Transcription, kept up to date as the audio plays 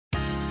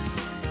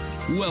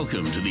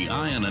Welcome to the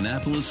Ion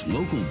Annapolis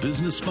Local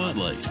Business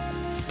Spotlight.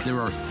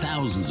 There are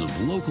thousands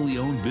of locally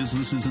owned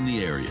businesses in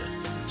the area,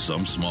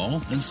 some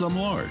small and some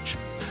large.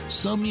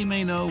 Some you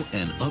may know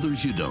and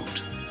others you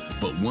don't.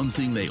 But one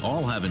thing they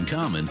all have in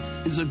common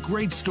is a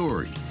great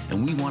story,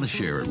 and we want to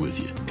share it with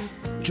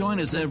you.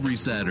 Join us every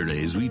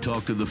Saturday as we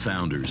talk to the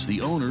founders,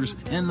 the owners,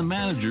 and the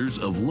managers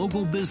of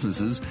local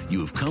businesses you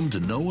have come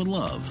to know and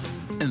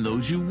love, and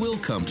those you will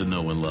come to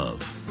know and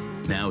love.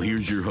 Now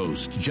here's your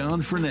host,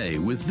 John Frenay,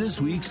 with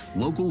this week's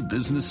Local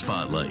Business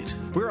Spotlight.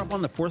 We're up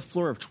on the fourth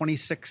floor of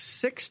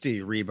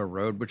 2660 Reba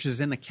Road, which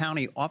is in the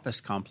county office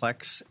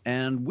complex.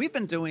 And we've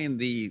been doing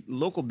the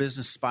local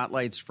business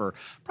spotlights for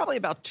probably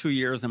about 2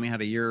 years. Then we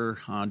had a year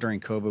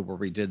during COVID where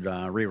we did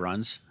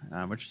reruns,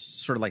 which is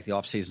sort of like the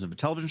off season of a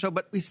television show.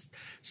 But we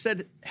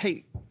said,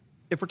 hey,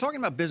 if we're talking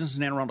about business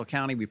in Anne Arundel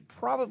County, we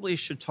probably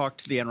should talk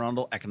to the Anne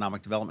Arundel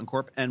Economic Development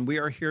Corp. And we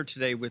are here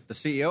today with the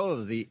CEO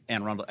of the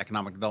Anne Arundel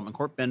Economic Development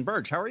Corp, Ben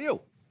Birge. How are you?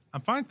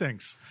 I'm fine,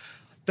 thanks.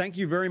 Thank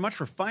you very much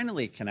for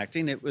finally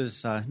connecting. It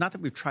was not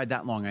that we've tried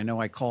that long. I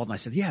know I called and I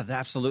said, yeah,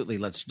 absolutely,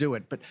 let's do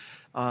it. But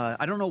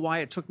I don't know why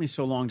it took me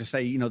so long to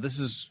say, this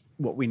is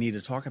what we need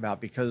to talk about,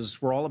 because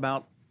we're all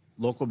about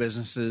local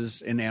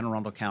businesses in Anne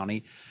Arundel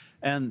County.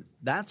 And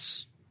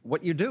that's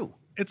what you do.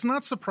 It's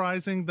not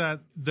surprising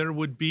that there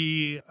would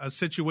be a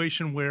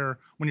situation where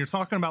when you're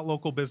talking about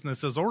local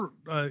businesses or,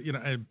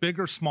 a big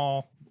or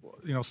small,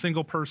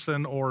 single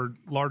person or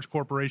large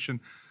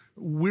corporation,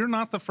 we're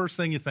not the first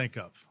thing you think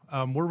of.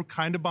 We're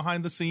kind of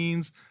behind the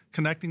scenes,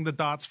 connecting the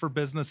dots for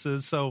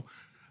businesses. So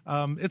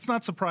it's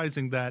not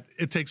surprising that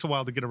it takes a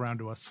while to get around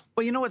to us.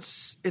 Well,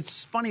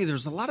 it's funny.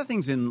 There's a lot of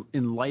things in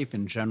life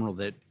in general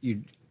that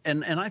you –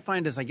 and I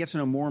find as I get to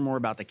know more and more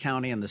about the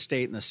county and the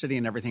state and the city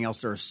and everything else,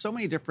 there are so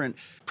many different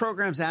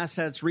programs,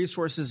 assets,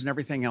 resources, and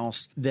everything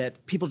else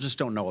that people just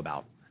don't know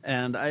about.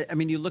 And I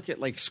mean, you look at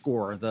like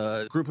SCORE,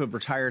 the group of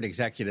retired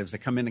executives that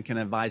come in and can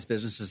advise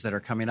businesses that are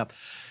coming up.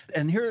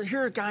 And here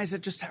are guys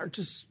that are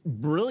just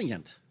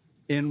brilliant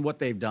in what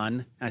they've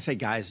done. And I say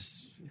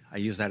guys, I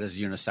use that as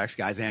unisex,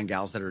 guys and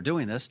gals that are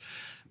doing this.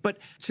 But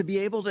to be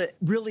able to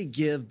really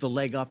give the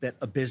leg up that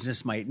a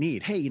business might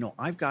need. Hey,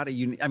 I've got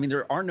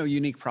there are no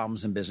unique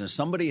problems in business.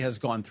 Somebody has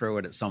gone through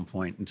it at some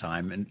point in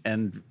time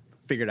and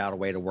figured out a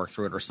way to work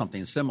through it or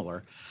something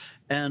similar.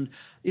 And,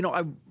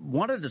 I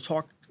wanted to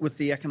talk with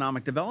the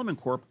Economic Development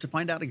Corp to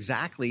find out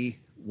exactly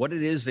what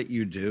it is that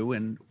you do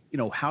and,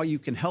 how you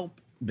can help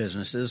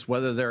businesses,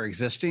 whether they're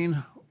existing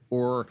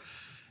or,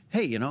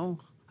 hey,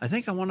 I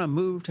think I want to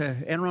move to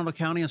Anne Arundel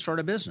County and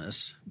start a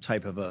business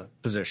type of a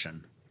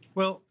position.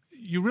 Well,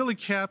 you really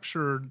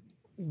captured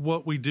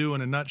what we do in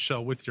a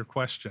nutshell with your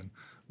question,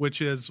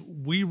 which is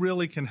we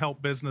really can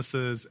help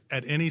businesses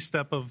at any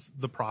step of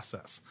the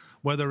process,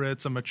 whether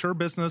it's a mature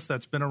business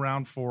that's been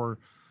around for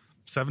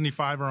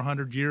 75 or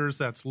 100 years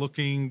that's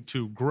looking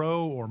to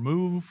grow or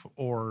move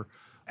or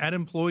add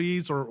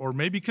employees or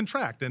maybe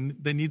contract, and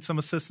they need some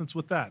assistance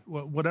with that,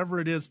 whatever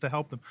it is to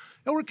help them.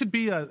 Or it could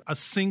be a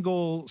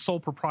single sole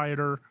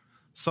proprietor,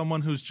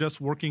 someone who's just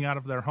working out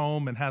of their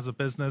home and has a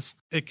business.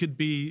 It could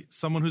be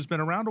someone who's been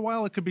around a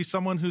while. It could be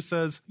someone who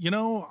says,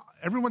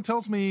 everyone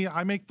tells me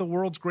I make the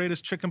world's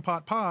greatest chicken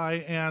pot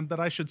pie and that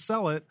I should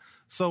sell it.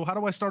 So how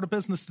do I start a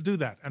business to do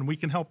that? And we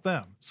can help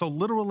them. So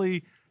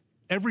literally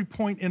every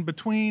point in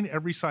between,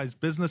 every size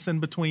business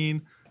in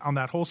between, on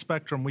that whole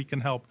spectrum, we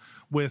can help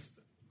with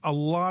a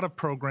lot of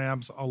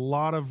programs, a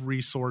lot of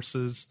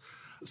resources,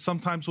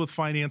 sometimes with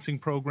financing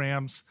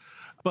programs.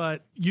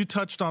 But you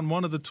touched on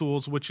one of the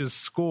tools, which is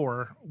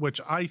SCORE, which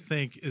I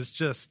think is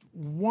just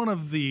one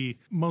of the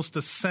most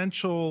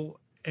essential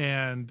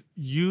and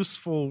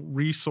useful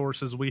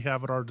resources we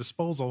have at our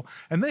disposal.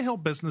 And they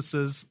help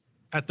businesses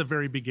at the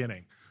very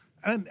beginning.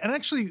 And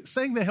actually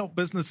saying they help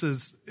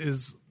businesses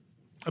is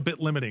a bit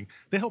limiting.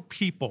 They help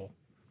people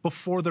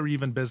before they're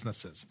even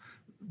businesses.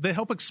 They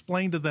help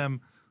explain to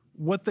them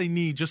what they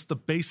need, just the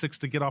basics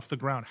to get off the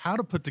ground, how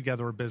to put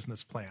together a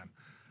business plan,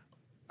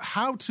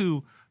 how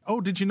to,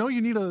 did you know you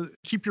need to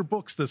keep your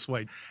books this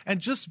way? And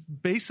just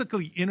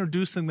basically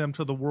introducing them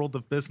to the world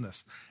of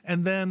business.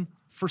 And then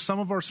for some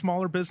of our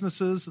smaller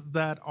businesses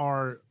that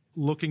are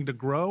looking to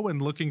grow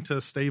and looking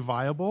to stay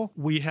viable,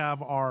 we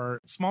have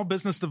our Small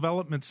Business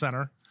Development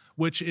Center,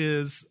 which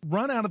is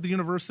run out of the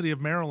University of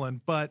Maryland,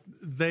 but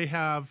they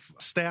have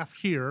staff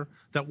here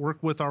that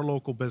work with our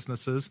local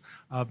businesses.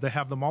 They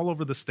have them all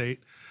over the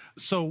state.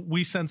 So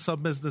we send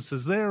some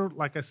businesses there.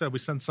 Like I said, we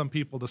send some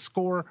people to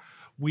SCORE.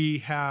 We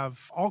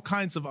have all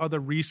kinds of other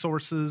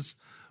resources.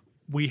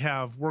 We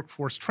have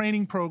workforce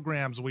training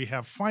programs. We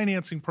have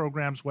financing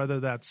programs, whether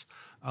that's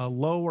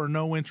low or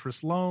no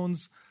interest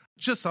loans.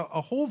 Just a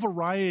whole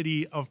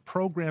variety of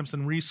programs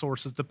and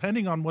resources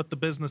depending on what the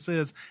business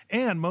is,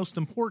 and most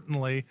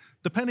importantly,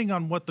 depending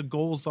on what the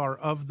goals are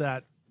of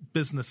that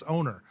business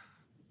owner.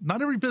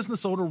 Not every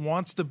business owner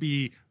wants to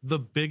be the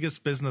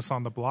biggest business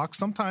on the block.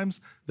 Sometimes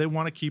they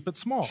want to keep it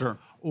small, sure,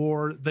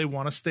 or they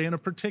want to stay in a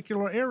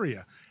particular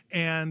area.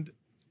 And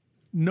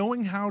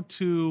knowing how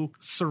to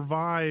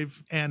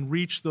survive and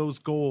reach those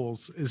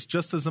goals is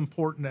just as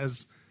important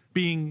as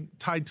being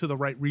tied to the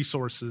right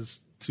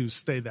resources to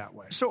stay that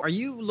way. So are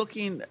you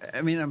looking,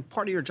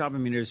 part of your job,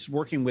 is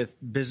working with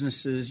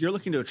businesses. You're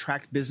looking to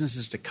attract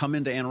businesses to come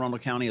into Anne Arundel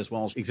County as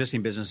well as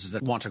existing businesses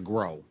that want to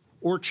grow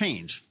or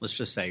change, let's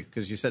just say,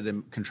 because you said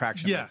the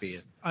contraction yes. might be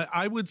it.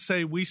 I would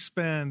say we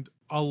spend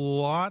a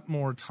lot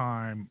more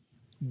time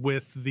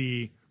with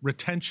the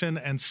retention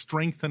and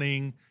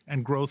strengthening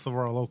and growth of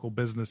our local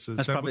businesses.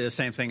 That's probably the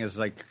same thing as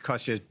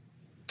cost you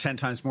 10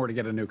 times more to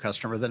get a new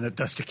customer than it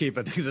does to keep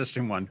an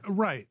existing one.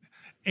 Right.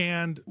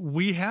 And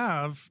we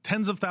have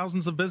tens of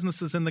thousands of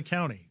businesses in the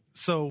county.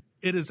 So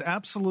it is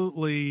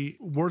absolutely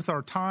worth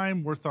our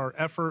time, worth our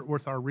effort,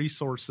 worth our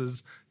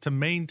resources to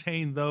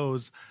maintain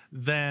those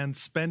than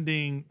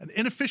spending an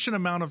inefficient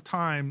amount of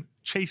time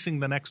chasing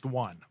the next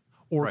one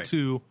or right.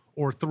 two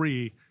or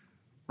three.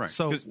 Right.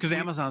 So because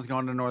Amazon's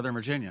going to Northern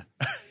Virginia.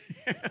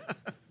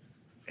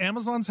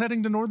 Amazon's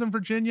heading to Northern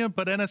Virginia,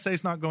 but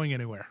NSA's not going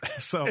anywhere.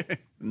 So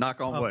knock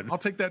on wood. I'll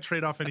take that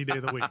trade-off any day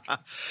of the week.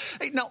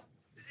 Hey, now,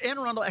 Anne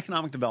Arundel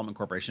Economic Development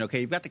Corporation.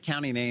 Okay, you've got the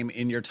county name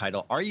in your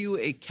title. Are you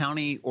a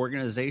county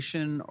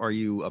organization? Are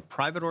you a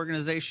private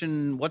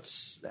organization?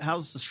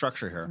 How's the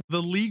structure here?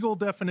 The legal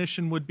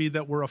definition would be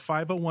that we're a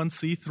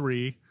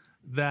 501c3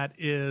 that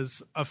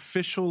is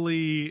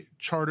officially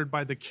chartered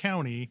by the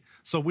county.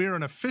 So we're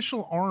an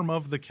official arm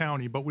of the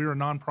county, but we're a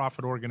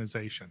nonprofit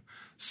organization.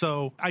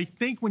 So I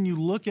think when you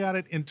look at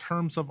it in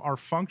terms of our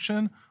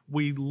function,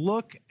 we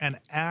look and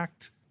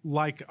act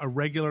like a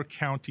regular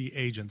county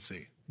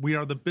agency. We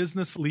are the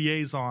business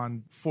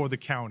liaison for the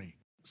county.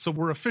 So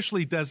we're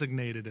officially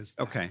designated as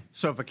that. Okay.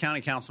 So if a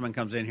county councilman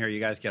comes in here, you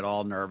guys get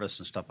all nervous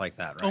and stuff like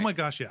that, right? Oh, my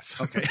gosh,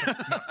 yes. Okay.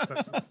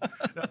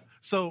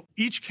 So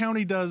each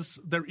county does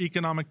their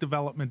economic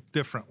development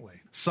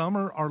differently. Some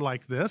are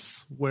like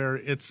this, where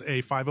it's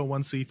a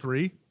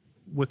 501c3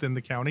 within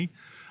the county.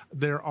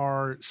 There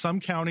are some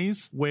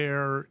counties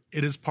where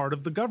it is part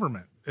of the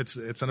government. It's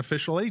an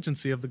official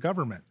agency of the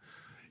government.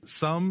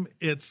 Some,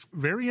 it's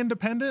very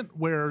independent,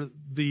 where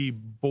the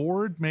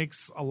board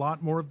makes a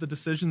lot more of the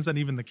decisions than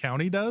even the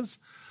county does.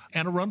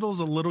 Anne Arundel is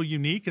a little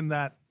unique in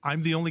that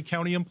I'm the only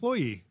county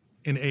employee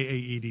in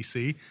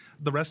AAEDC.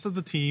 The rest of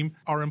the team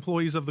are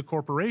employees of the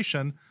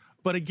corporation.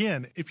 But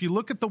again, if you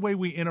look at the way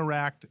we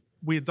interact,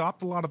 we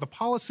adopt a lot of the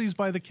policies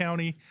by the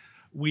county.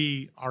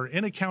 We are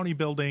in a county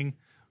building.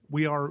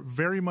 We are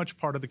very much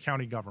part of the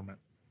county government.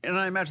 And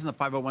I imagine the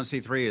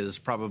 501c3 is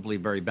probably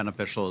very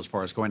beneficial as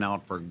far as going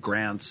out for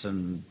grants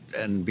and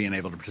being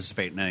able to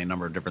participate in any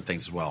number of different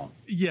things as well.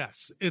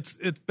 Yes, it's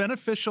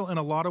beneficial in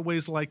a lot of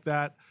ways like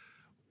that.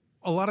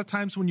 A lot of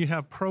times when you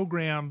have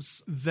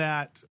programs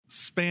that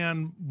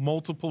span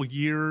multiple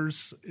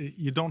years,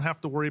 you don't have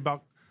to worry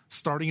about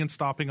starting and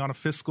stopping on a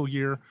fiscal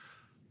year.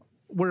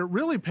 Where it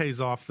really pays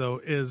off,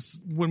 though, is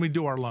when we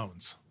do our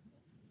loans.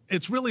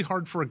 It's really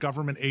hard for a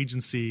government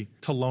agency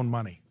to loan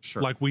money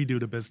like we do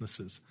to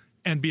businesses.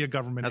 And be a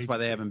government agency. That's why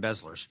they have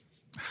embezzlers.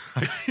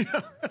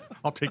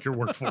 I'll take your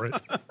word for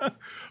it.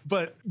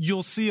 But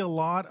you'll see a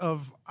lot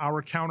of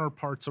our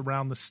counterparts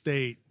around the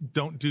state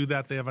don't do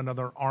that. They have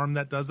another arm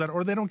that does that,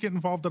 or they don't get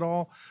involved at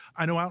all.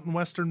 I know out in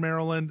Western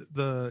Maryland,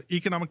 the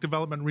economic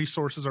development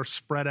resources are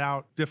spread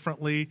out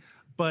differently,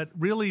 but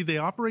really they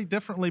operate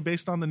differently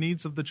based on the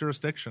needs of the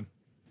jurisdiction.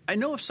 I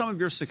know of some of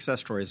your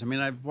success stories.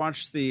 I've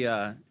watched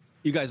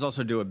you guys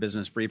also do a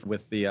business brief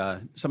with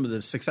some of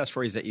the success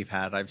stories that you've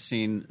had. I've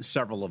seen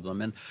several of them.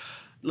 And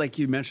like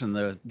you mentioned,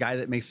 the guy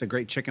that makes the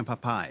great chicken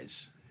pot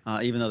pies,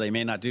 even though they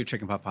may not do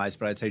chicken pot pies,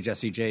 but I'd say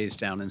Jesse J's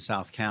down in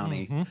South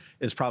County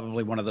is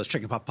probably one of those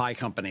chicken pot pie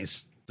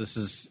companies. This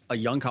is a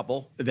young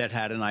couple that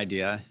had an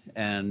idea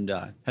and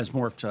has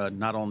morphed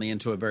not only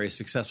into a very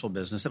successful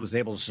business that was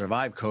able to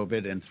survive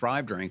COVID and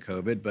thrive during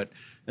COVID, but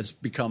has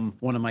become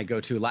one of my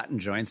go-to Latin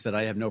joints that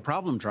I have no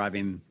problem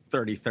driving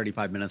 30,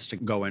 35 minutes to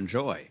go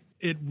enjoy.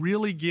 It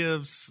really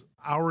gives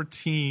our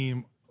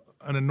team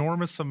an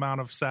enormous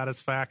amount of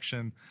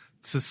satisfaction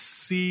to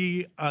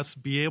see us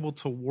be able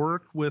to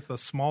work with a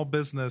small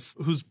business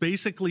who's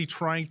basically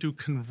trying to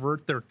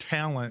convert their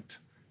talent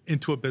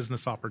into a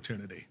business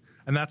opportunity.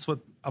 And that's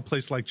what a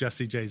place like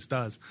Jesse J's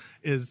does,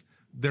 is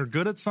they're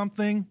good at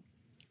something.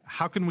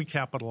 How can we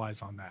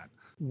capitalize on that?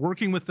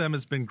 Working with them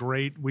has been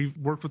great. We've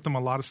worked with them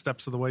a lot of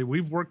steps of the way.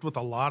 We've worked with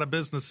a lot of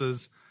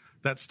businesses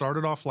that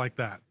started off like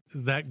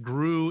that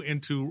grew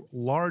into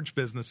large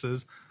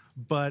businesses,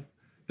 but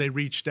they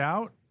reached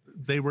out.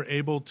 They were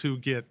able to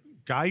get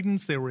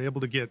guidance. They were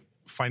able to get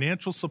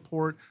financial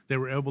support. They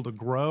were able to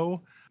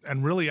grow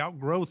and really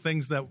outgrow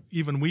things that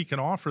even we can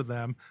offer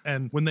them.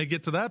 And when they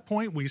get to that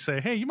point, we say,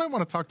 hey, you might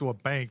want to talk to a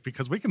bank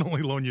because we can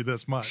only loan you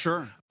this much.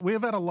 Sure. We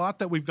have had a lot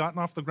that we've gotten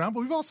off the ground,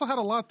 but we've also had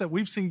a lot that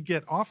we've seen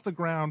get off the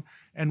ground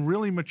and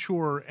really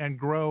mature and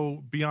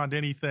grow beyond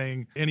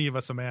anything any of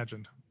us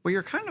imagined. Well,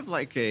 you're kind of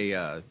like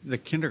the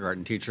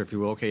kindergarten teacher, if you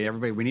will. Okay,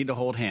 everybody, we need to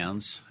hold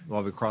hands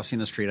while we're crossing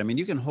the street.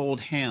 You can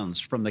hold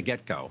hands from the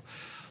get-go.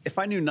 If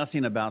I knew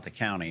nothing about the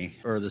county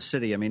or the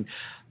city,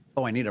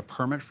 Oh, I need a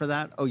permit for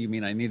that? Oh, you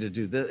mean I need to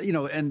do this?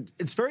 And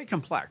it's very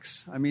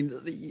complex. I mean,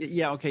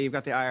 yeah, okay, you've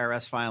got the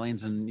IRS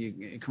filings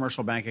and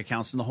commercial bank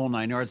accounts and the whole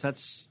 9 yards.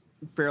 That's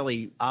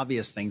fairly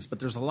obvious things, but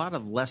there's a lot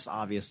of less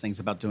obvious things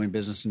about doing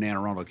business in Anne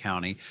Arundel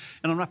County.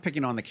 And I'm not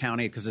picking on the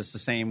county because it's the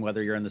same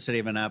whether you're in the city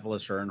of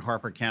Annapolis or in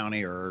Harper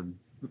County or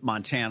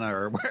Montana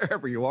or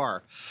wherever you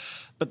are.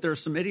 But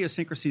there's some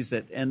idiosyncrasies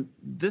and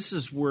this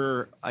is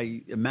where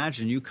I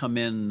imagine you come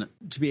in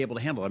to be able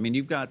to handle it. I mean,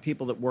 you've got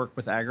people that work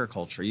with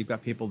agriculture. You've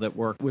got people that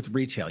work with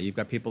retail. You've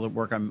got people that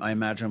work, I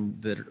imagine,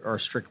 that are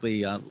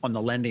strictly on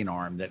the lending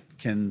arm that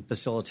can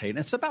facilitate. And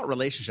it's about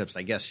relationships,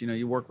 I guess.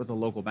 You work with a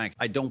local bank.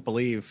 I don't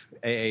believe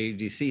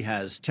AAEDC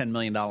has $10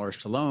 million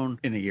to loan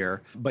in a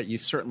year, but you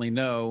certainly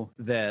know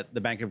that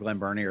the Bank of Glen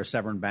Burnie or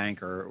Severn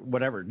Bank or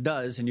whatever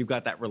does, and you've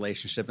got that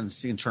relationship and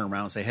you can turn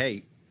around and say,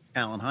 hey,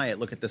 Alan Hyatt,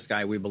 look at this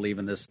guy. We believe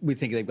in this. We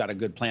think they've got a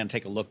good plan.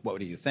 Take a look. What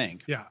do you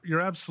think? Yeah, you're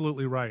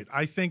absolutely right.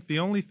 I think the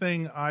only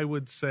thing I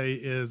would say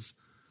is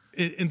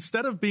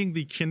instead of being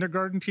the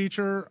kindergarten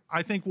teacher,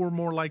 I think we're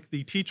more like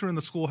the teacher in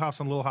the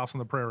schoolhouse and Little House on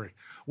the Prairie,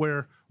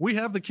 where we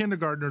have the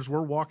kindergartners.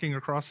 We're walking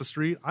across the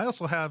street. I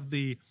also have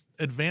the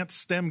advanced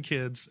STEM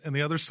kids on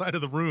the other side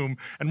of the room,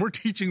 and we're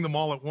teaching them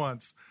all at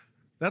once.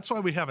 That's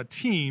why we have a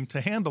team to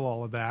handle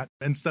all of that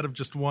instead of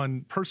just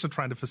one person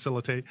trying to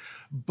facilitate.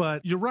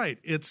 But you're right.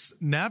 It's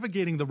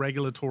navigating the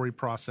regulatory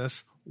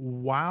process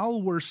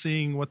while we're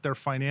seeing what their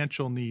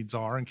financial needs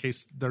are in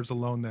case there's a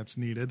loan that's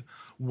needed,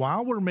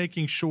 while we're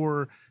making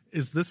sure,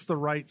 is this the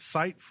right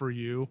site for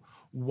you,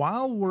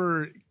 while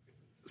we're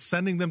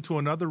sending them to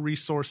another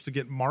resource to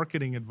get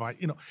marketing advice.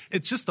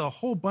 It's just a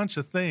whole bunch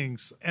of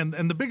things. And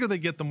the bigger they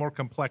get, the more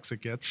complex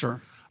it gets.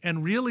 Sure.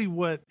 And really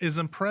what is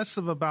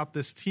impressive about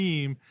this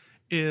team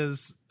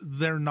is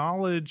their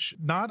knowledge,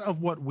 not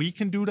of what we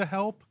can do to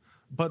help,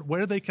 but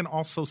where they can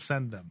also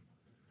send them.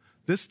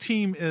 This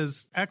team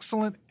is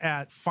excellent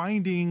at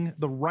finding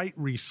the right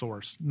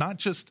resource, not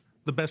just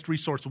the best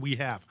resource we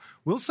have.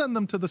 We'll send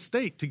them to the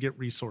state to get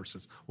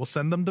resources. We'll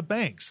send them to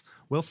banks.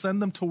 We'll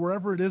send them to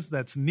wherever it is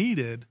that's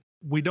needed.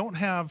 We don't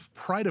have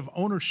pride of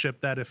ownership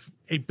that if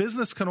a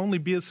business can only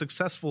be as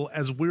successful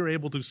as we're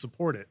able to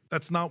support it.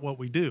 That's not what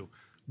we do.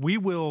 We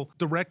will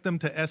direct them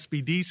to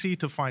SBDC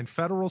to find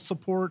federal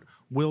support.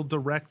 We'll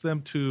direct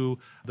them to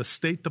the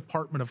State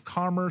Department of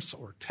Commerce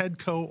or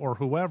TEDCO or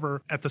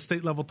whoever at the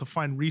state level to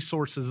find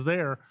resources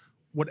there.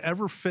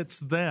 Whatever fits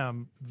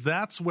them,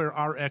 that's where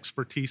our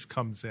expertise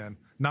comes in,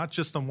 not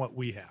just on what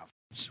we have.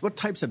 What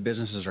types of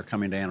businesses are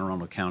coming to Anne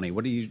Arundel County?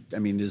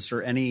 Is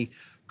there any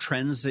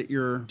trends that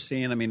you're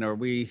seeing? I mean, are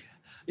we...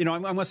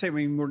 I'm going to say,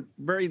 we're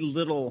very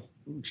little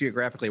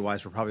geographically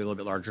wise. We're probably a little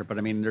bit larger, but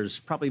there's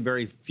probably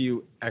very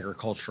few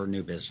agriculture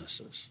new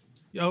businesses.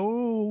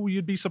 Oh,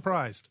 you'd be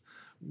surprised.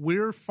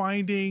 We're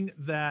finding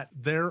that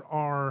there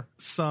are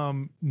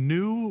some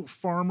new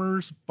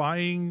farmers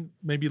buying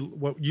maybe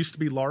what used to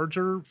be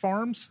larger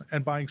farms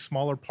and buying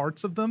smaller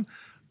parts of them,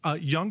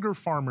 younger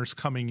farmers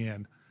coming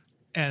in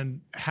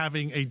and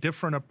having a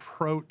different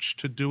approach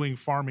to doing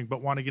farming,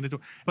 but want to get into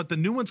it. But the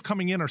new ones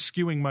coming in are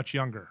skewing much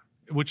younger,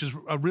 which is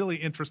a really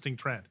interesting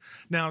trend.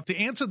 Now, to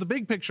answer the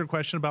big picture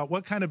question about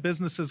what kind of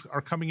businesses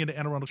are coming into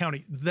Anne Arundel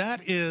County,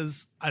 that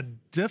is a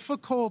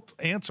difficult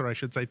answer, I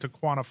should say, to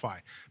quantify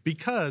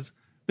because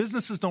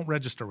businesses don't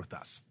register with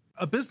us.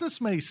 A business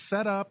may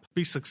set up,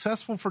 be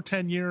successful for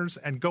 10 years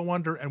and go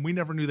under, and we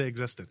never knew they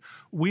existed.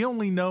 We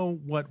only know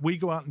what we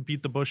go out and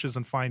beat the bushes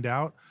and find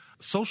out.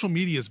 Social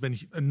media has been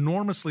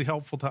enormously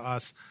helpful to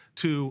us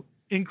to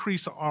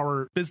increase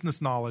our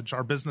business knowledge,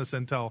 our business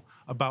intel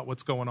about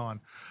what's going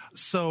on.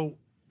 So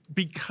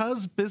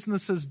because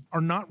businesses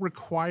are not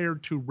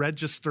required to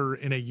register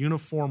in a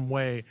uniform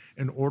way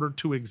in order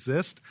to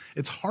exist,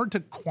 it's hard to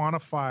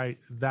quantify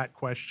that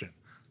question.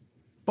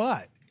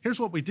 But here's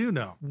what we do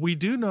know. We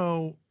do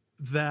know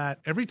that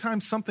every time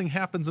something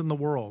happens in the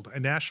world, a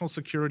national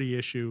security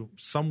issue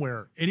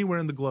somewhere, anywhere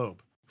in the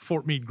globe,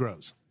 Fort Meade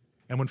grows.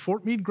 And when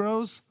Fort Meade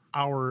grows,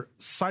 our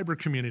cyber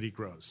community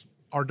grows.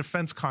 Our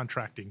defense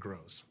contracting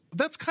grows.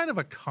 That's kind of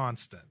a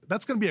constant.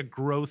 That's going to be a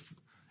growth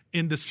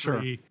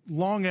industry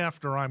long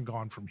after I'm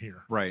gone from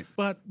here. Right.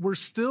 But we're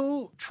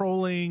still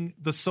trolling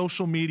the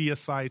social media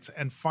sites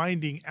and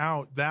finding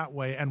out that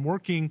way and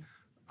working.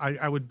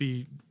 I would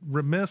be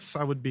remiss,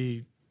 I would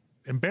be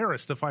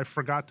embarrassed if I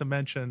forgot to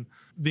mention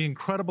the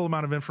incredible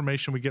amount of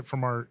information we get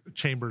from our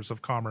chambers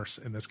of commerce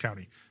in this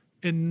county.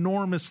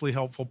 Enormously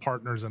helpful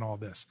partners in all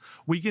this.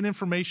 We get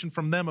information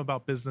from them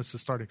about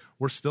businesses starting.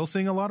 We're still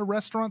seeing a lot of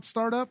restaurants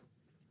start up.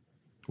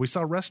 We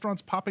saw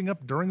restaurants popping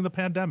up during the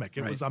pandemic.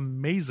 It was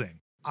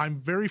amazing.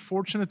 I'm very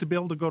fortunate to be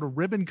able to go to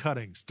ribbon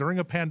cuttings during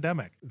a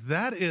pandemic.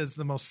 That is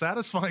the most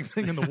satisfying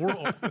thing in the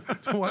world,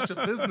 to watch a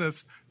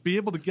business be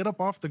able to get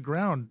up off the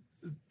ground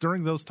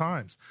during those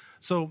times.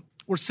 So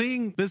we're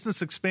seeing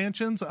business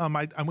expansions. I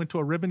went to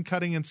a ribbon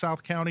cutting in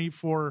South County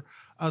for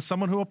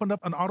someone who opened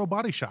up an auto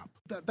body shop.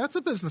 That's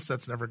a business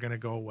that's never going to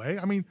go away.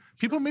 I mean,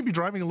 people may be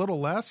driving a little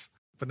less.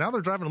 but now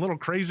they're driving a little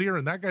crazier,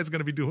 and that guy's going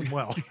to be doing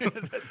well.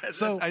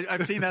 So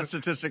I've seen that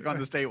statistic on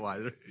the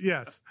statewide.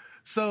 Yes.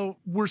 So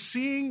we're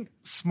seeing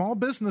small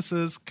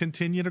businesses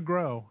continue to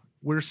grow.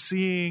 We're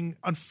seeing,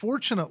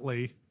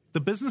 unfortunately, the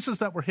businesses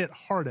that were hit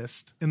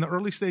hardest in the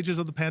early stages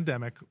of the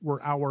pandemic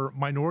were our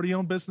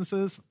minority-owned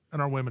businesses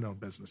and our women-owned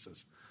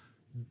businesses,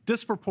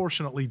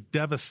 disproportionately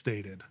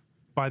devastated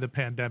by the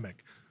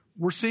pandemic.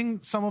 We're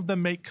seeing some of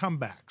them make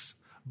comebacks.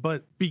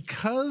 But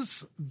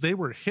because they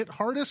were hit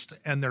hardest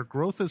and their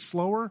growth is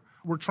slower,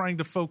 we're trying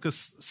to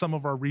focus some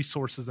of our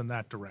resources in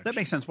that direction. That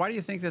makes sense. Why do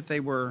you think that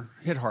they were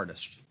hit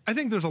hardest? I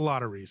think there's a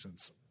lot of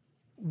reasons.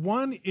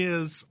 One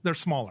is they're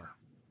smaller.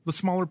 The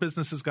smaller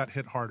businesses got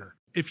hit harder.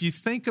 If you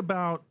think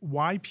about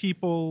why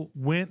people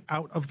went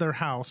out of their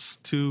house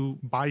to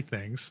buy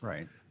things,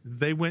 right?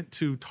 They went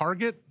to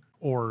Target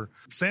or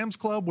Sam's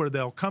Club, where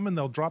they'll come and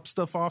they'll drop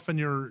stuff off in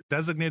your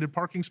designated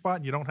parking spot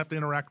and you don't have to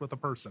interact with a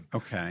person.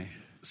 Okay.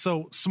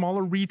 So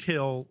smaller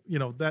retail,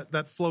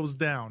 that flows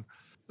down.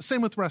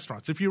 Same with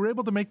restaurants. If you were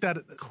able to make that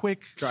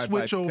quick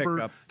switch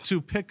over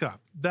to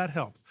pickup, that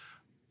helps.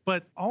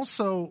 But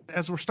also,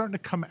 as we're starting to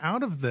come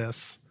out of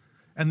this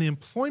and the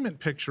employment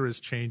picture is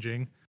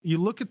changing, you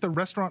look at the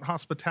restaurant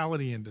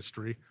hospitality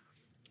industry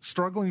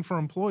struggling for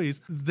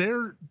employees.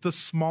 The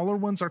smaller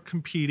ones are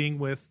competing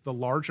with the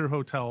larger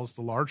hotels,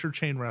 the larger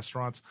chain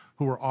restaurants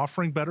who are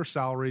offering better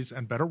salaries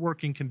and better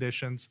working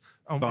conditions.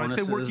 When I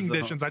say working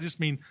conditions, I just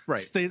mean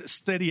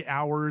steady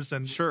hours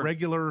and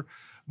regular,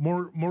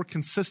 more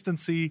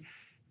consistency.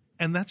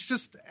 And that's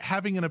just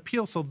having an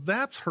appeal. So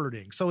that's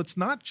hurting. So it's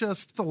not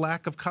just the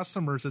lack of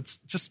customers. It's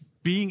just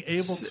being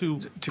able to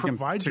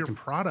provide your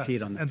product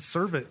and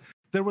serve it.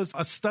 There was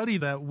a study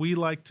that we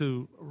like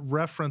to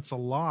reference a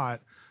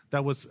lot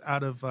that was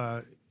out of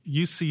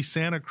UC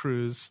Santa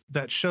Cruz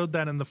that showed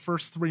that in the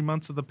first 3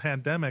 months of the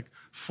pandemic,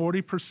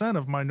 40%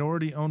 of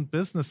minority-owned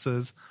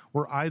businesses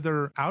were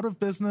either out of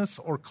business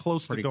or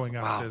close to going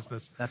out of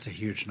business. That's a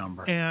huge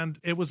number. And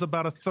it was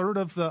about a third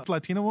of the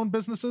Latino-owned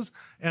businesses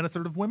and a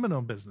third of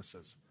women-owned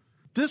businesses.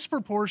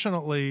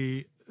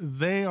 Disproportionately,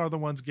 they are the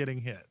ones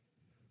getting hit.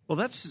 Well,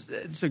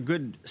 it's a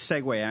good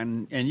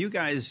segue. And you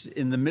guys,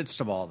 in the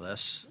midst of all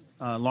this,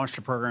 launched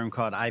a program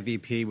called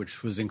IVP,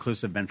 which was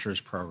Inclusive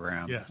Ventures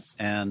Program. Yes.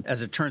 And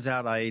as it turns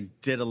out, I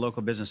did a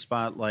local business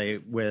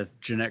spotlight with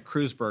Jeanette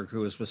Kreuzberg, who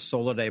was with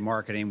Solo Day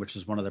Marketing, which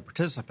is one of the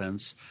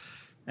participants.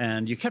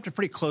 And you kept it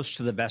pretty close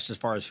to the best as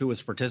far as who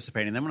was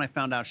participating. Then when I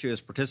found out she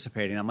was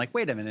participating, I'm like,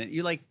 wait a minute,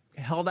 you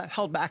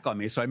held back on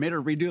me. So I made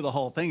her redo the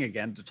whole thing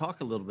again to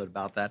talk a little bit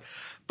about that.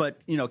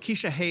 But,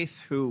 Keisha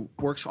Haith, who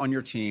works on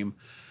your team,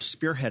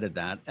 spearheaded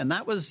that. And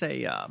that was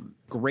a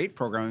great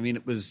program. I mean,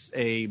 it was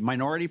a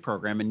minority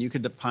program, and you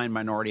could define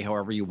minority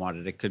however you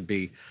wanted. It could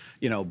be,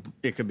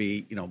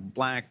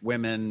 Black,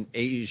 women,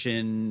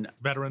 Asian.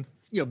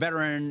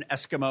 Veteran,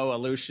 Eskimo,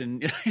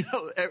 Aleutian,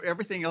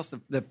 everything else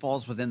that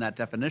falls within that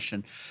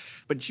definition.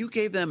 But you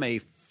gave them a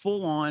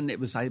full-on, it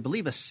was, I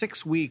believe, a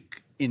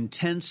 6-week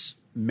intense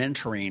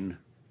mentoring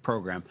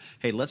program.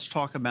 Hey, let's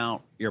talk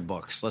about your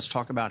books. Let's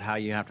talk about how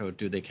you have to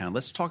do the account.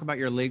 Let's talk about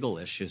your legal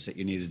issues that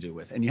you need to do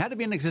with. And you had to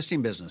be an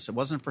existing business. It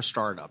wasn't for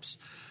startups.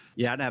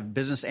 You had to have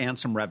business and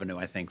some revenue,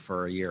 I think,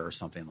 for a year or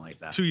something like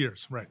that. 2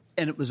 years, right.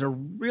 And it was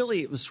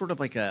sort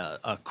of like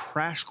a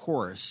crash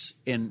course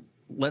in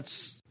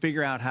let's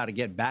figure out how to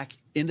get back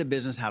into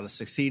business, how to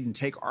succeed and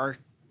take art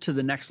to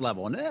the next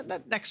level. And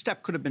that next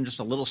step could have been just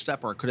a little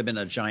step, or it could have been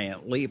a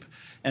giant leap.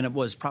 And it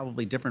was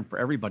probably different for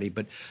everybody.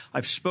 But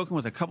I've spoken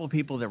with a couple of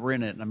people that were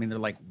in it, and I mean, they're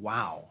like,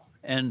 wow.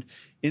 And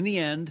in the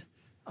end,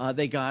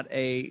 they got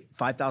a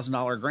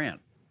 $5,000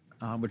 grant,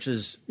 which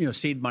is,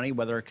 seed money,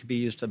 whether it could be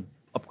used to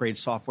upgrade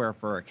software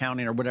for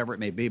accounting or whatever it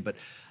may be. But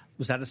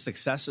was that a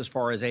success as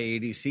far as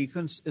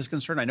AAEDC is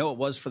concerned? I know it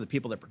was for the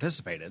people that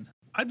participated.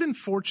 I've been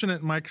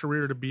fortunate in my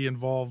career to be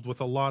involved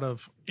with a lot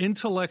of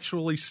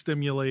intellectually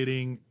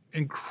stimulating,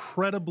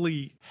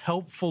 incredibly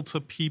helpful to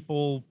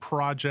people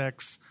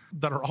projects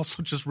that are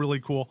also just really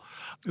cool.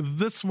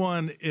 This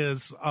one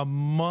is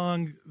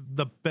among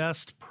the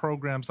best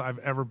programs I've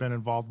ever been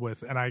involved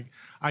with, and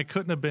I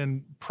couldn't have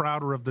been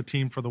prouder of the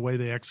team for the way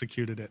they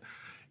executed it.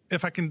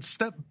 If I can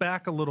step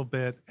back a little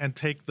bit and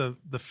take the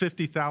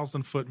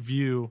 50,000-foot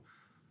view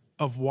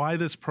of why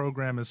this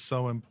program is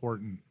so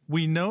important.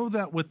 We know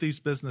that with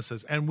these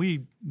businesses, and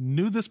we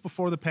knew this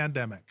before the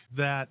pandemic,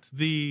 that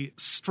the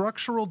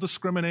structural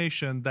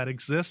discrimination that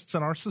exists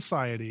in our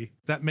society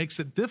that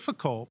makes it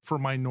difficult for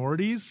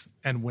minorities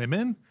and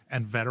women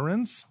and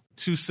veterans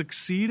to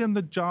succeed in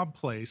the job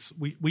place,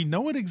 we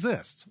know it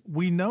exists.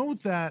 We know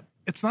that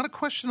it's not a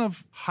question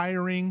of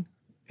hiring,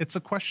 it's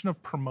a question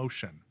of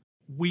promotion.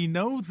 We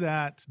know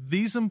that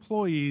these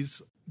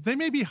employees, they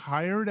may be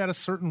hired at a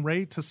certain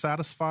rate to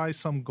satisfy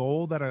some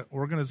goal that an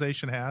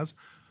organization has,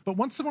 but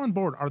once they're on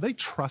board, are they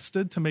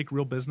trusted to make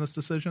real business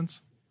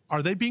decisions?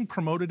 Are they being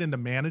promoted into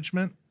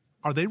management?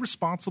 Are they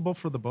responsible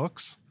for the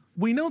books?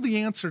 We know the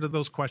answer to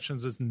those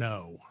questions is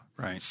no.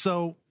 Right.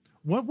 So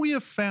what we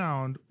have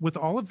found with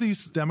all of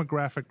these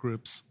demographic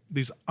groups,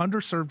 these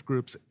underserved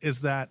groups,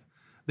 is that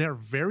they're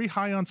very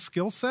high on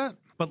skill set,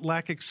 but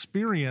lack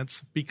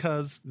experience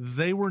because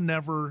they were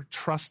never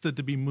trusted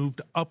to be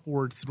moved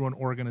upward through an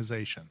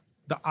organization.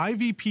 The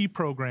IVP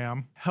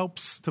program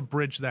helps to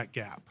bridge that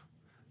gap,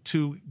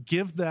 to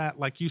give that,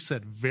 like you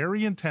said,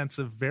 very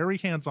intensive, very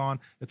hands-on.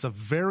 It's a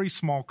very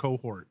small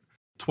cohort,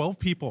 12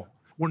 people.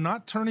 We're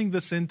not turning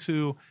this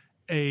into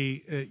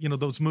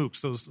those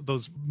MOOCs,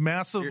 those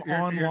massive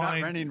online. You're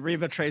not renting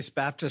Riva Trace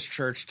Baptist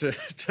Church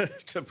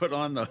to put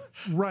on the.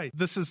 Right.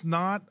 This is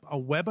not a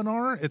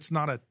webinar. It's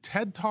not a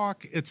TED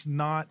Talk. It's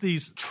not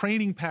these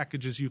training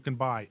packages you can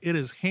buy. It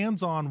is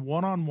hands-on,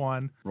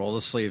 one-on-one. Roll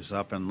the sleeves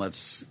up and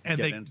let's get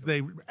into it.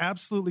 They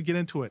absolutely get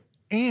into it.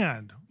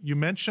 And you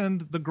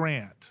mentioned the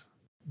grant.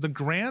 The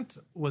grant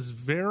was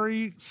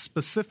very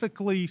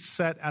specifically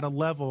set at a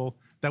level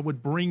that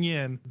would bring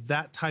in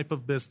that type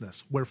of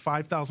business where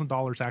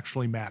 $5,000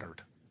 actually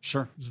mattered.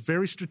 Sure. It's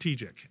very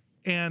strategic.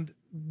 And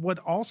what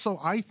also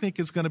I think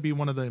is going to be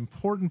one of the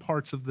important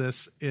parts of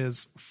this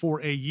is for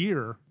a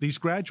year, these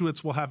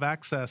graduates will have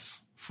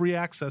free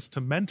access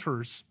to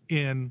mentors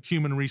in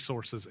human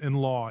resources, in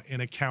law, in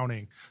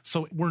accounting.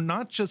 So we're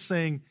not just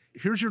saying,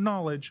 here's your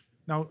knowledge,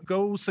 now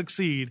go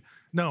succeed.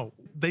 No,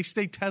 they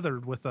stay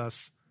tethered with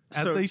us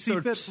as they see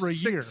fit for a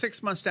year.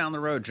 6 months down the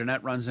road,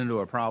 Jeanette runs into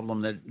a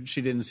problem that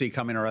she didn't see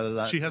coming, or other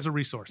than she has a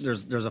resource.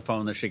 There's a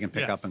phone that she can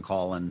pick up and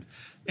call, and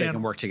they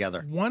can work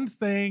together. One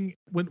thing,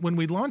 when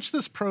we launched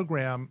this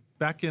program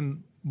back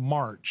in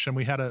March, and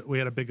we had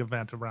a big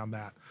event around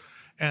that,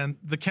 and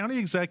the county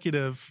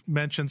executive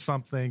mentioned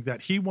something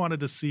that he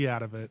wanted to see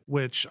out of it,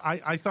 which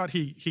I thought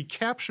he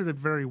captured it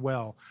very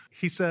well.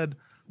 He said,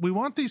 we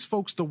want these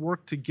folks to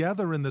work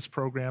together in this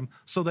program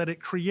so that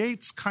it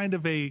creates kind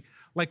of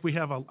like we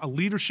have a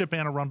leadership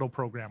Anne Arundel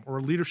program or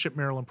a leadership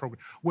Maryland program,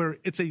 where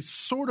it's a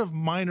sort of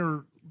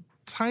minor,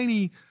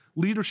 tiny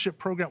leadership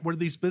program where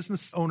these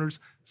business owners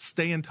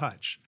stay in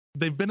touch.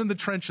 They've been in the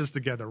trenches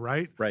together,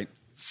 right? Right.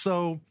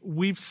 So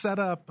we've set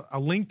up a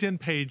LinkedIn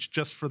page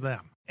just for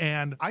them.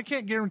 And I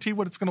can't guarantee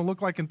what it's going to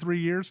look like in 3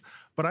 years,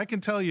 but I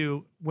can tell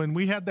you when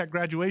we had that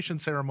graduation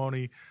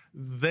ceremony,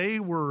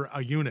 they were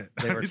a unit.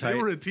 They were tight. They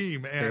were a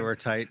team. And they were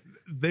tight.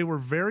 They were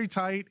very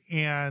tight,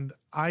 and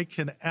I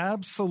can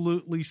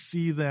absolutely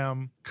see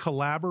them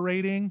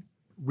collaborating,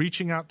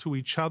 reaching out to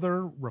each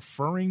other,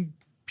 referring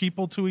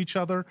people to each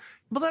other.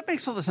 Well, that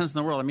makes all the sense in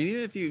the world. I mean,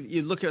 even if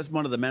you look at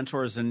one of the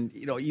mentors, and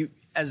you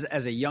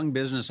as a young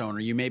business owner,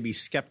 you may be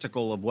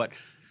skeptical of what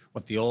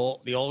the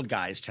old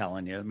guy's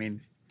telling you. I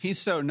mean, he's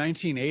so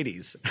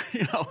 1980s,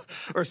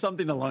 or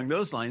something along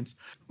those lines.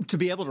 To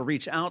be able to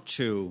reach out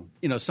to,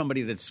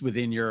 somebody that's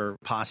within your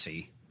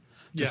posse,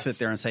 to sit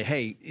there and say,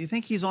 hey, you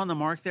think he's on the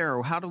mark there?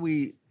 Or how do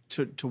we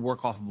to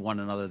work off of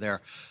one another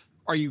there?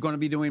 Are you going to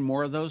be doing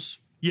more of those?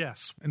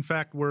 Yes. In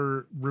fact,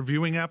 we're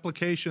reviewing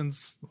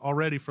applications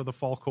already for the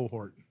fall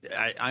cohort.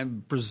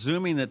 I'm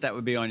presuming that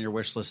would be on your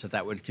wish list,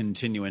 that would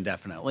continue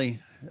indefinitely.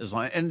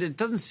 And it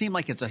doesn't seem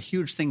like it's a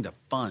huge thing to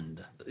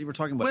fund. You were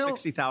talking about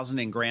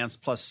 $60,000 in grants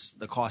plus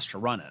the cost to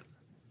run it.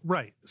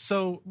 Right.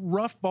 So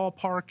rough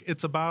ballpark,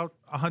 it's about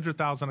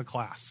 $100,000 a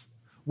class.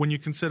 When you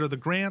consider the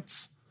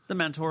grants, the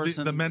mentors,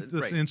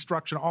 the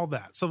instruction, all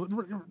that. So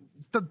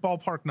the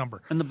ballpark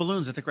number. And the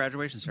balloons at the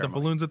graduation ceremony.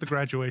 The balloons at the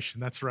graduation.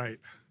 That's right.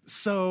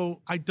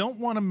 So I don't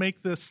want to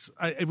make this,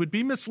 it would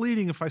be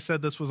misleading if I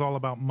said this was all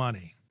about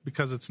money,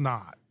 because it's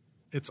not.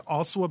 It's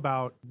also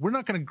about, we're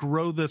not going to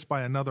grow this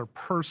by another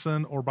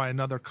person or by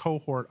another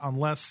cohort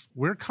unless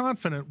we're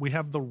confident we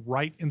have the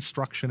right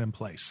instruction in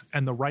place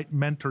and the right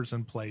mentors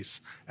in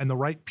place and the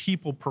right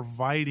people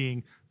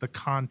providing the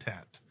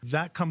content.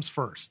 That comes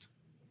first.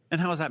 And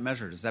how is that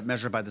measured? Is that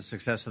measured by the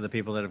success of the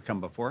people that have come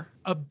before?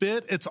 A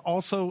bit. It's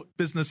also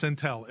business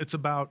intel. It's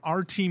about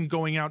our team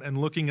going out and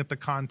looking at the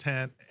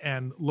content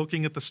and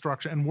looking at the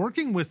structure and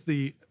working with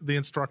the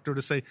instructor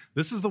to say,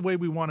 this is the way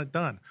we want it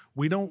done.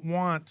 We don't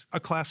want a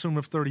classroom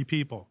of 30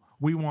 people.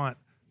 We want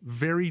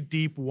very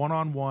deep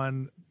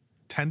one-on-one,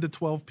 10 to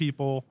 12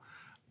 people,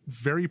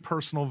 very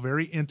personal,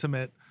 very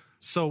intimate.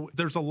 So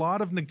there's a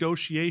lot of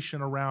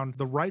negotiation around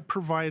the right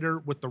provider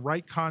with the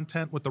right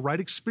content, with the right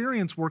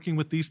experience working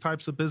with these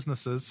types of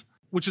businesses,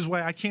 which is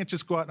why I can't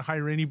just go out and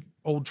hire any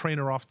old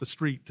trainer off the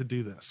street to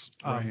do this.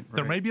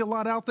 There may be a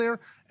lot out there,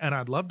 and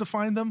I'd love to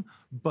find them,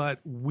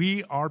 but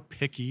we are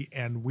picky,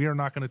 and we are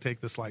not going to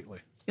take this lightly.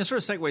 It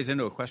sort of segues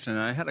into a question.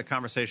 I had a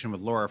conversation with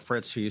Laura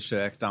Fritz, who used to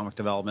do economic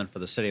development for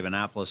the city of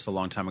Annapolis a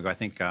long time ago, I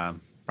think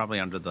probably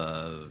under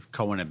the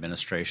Cohen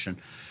administration.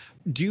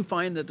 Do you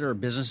find that there are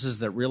businesses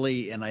that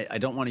really, and I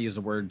don't want to use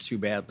the word too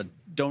bad, but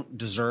don't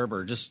deserve,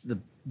 or just the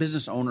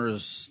business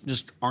owners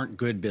just aren't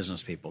good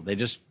business people? They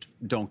just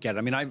don't get it.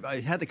 I mean,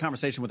 I had the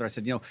conversation with her. I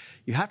said, you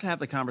have to have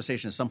the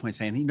conversation at some point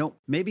saying,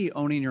 maybe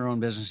owning your own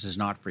business is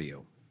not for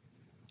you.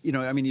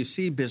 You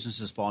see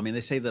businesses fall. I mean, they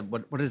say that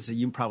what is it?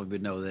 You probably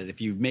would know that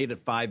if you've made it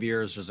 5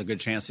 years, there's a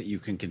good chance that you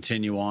can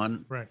continue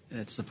on. Right.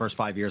 It's the first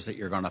 5 years that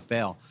you're going to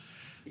fail.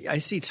 I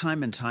see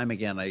time and time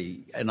again,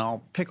 and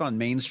I'll pick on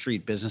Main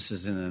Street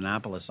businesses in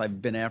Annapolis.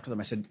 I've been after them.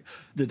 I said,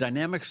 the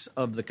dynamics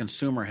of the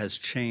consumer has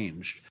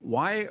changed.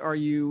 Why are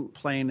you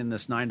playing in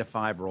this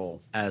 9-to-5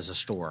 role as a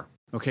store?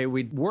 Okay,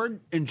 Ward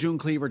and June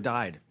Cleaver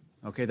died.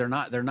 Okay, they're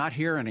not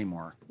here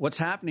anymore. What's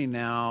happening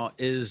now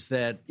is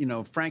that,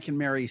 Frank and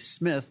Mary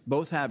Smith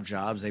both have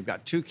jobs. They've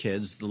got 2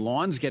 kids. The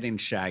lawn's getting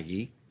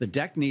shaggy. The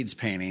deck needs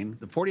painting.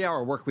 The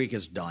 40-hour work week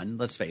is done.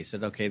 Let's face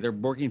it. Okay, they're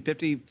working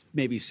 50,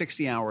 maybe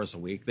 60 hours a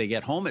week. They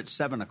get home at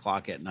 7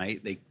 o'clock at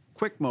night. They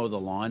quick mow the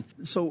lawn.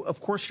 So, of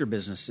course, your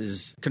business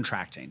is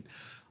contracting.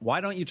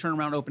 Why don't you turn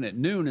around, open at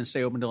noon, and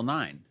stay open till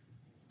 9?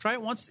 Try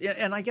it once.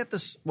 And I get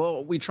this.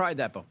 Well, we tried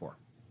that before.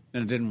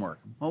 And it didn't work.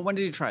 Well, when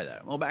did you try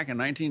that? Well, back in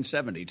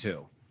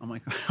 1972. I'm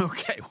like,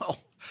 okay, well,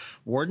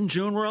 Ward and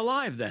June were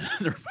alive then.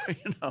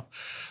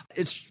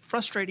 It's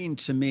frustrating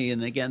to me.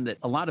 And again, that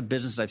a lot of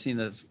businesses I've seen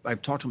that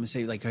I've talked to them and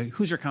say, like,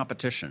 who's your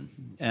competition?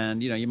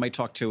 And, you might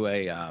talk to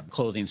a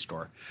clothing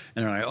store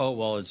and they're like, oh,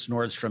 well, it's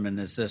Nordstrom and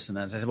it's this and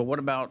that. And I said, well, what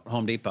about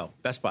Home Depot,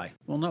 Best Buy?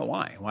 Well, no,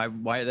 why?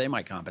 Why are they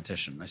my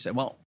competition? I said,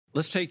 well,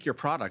 let's take your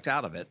product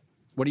out of it.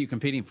 What are you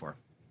competing for?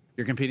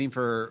 You're competing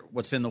for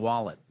what's in the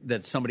wallet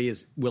that somebody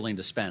is willing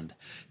to spend.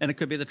 And it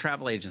could be the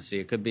travel agency.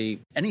 It could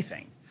be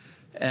anything.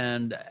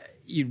 And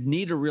you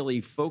need to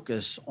really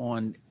focus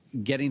on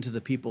getting to the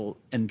people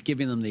and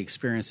giving them the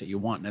experience that you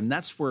want. And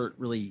that's where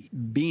really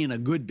being a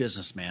good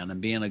businessman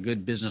and being a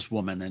good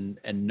businesswoman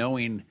and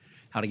knowing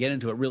how to get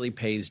into it really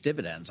pays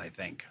dividends, I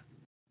think.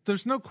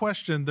 There's no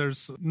question.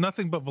 There's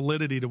nothing but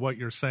validity to what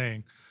you're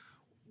saying.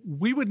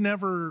 We would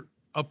never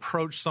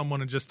approach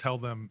someone and just tell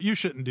them, you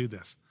shouldn't do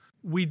this.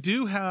 We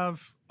do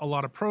have a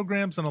lot of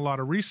programs and a lot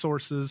of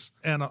resources,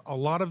 and a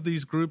lot of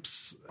these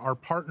groups are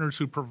partners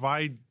who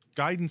provide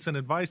guidance and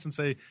advice and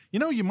say,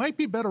 you might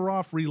be better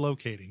off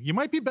relocating. You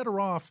might be better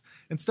off,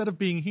 instead of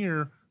being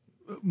here,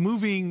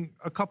 moving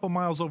a couple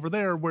miles over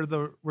there where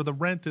the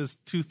rent is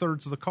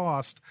 2/3 of the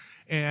cost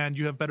and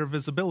you have better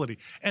visibility.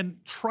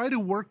 And try to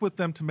work with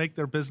them to make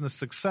their business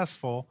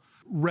successful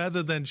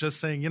rather than just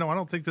saying, I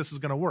don't think this is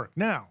going to work.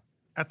 Now,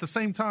 at the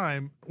same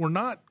time, we're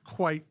not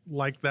quite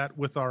like that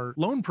with our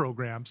loan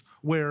programs,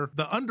 where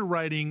the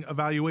underwriting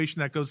evaluation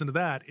that goes into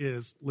that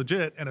is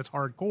legit and it's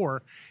hardcore,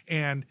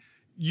 and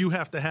you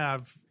have to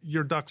have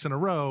your ducks in a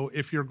row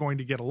if you're going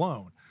to get a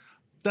loan.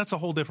 That's a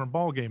whole different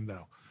ballgame,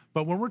 though.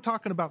 But when we're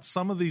talking about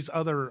some of these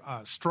other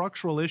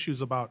structural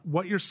issues about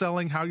what you're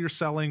selling, how you're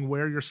selling,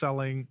 where you're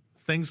selling,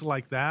 things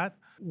like that,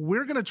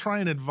 we're going to try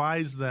and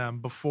advise them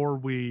before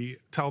we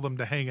tell them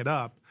to hang it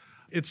up.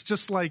 It's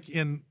just like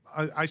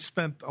I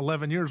spent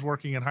 11 years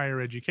working in higher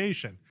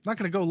education. I'm not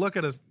going to go look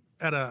at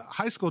a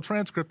high school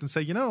transcript and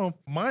say,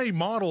 my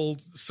model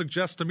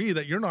suggests to me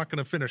that you're not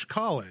going to finish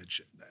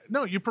college.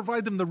 No, you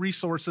provide them the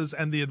resources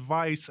and the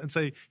advice and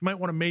say, you might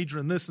want to major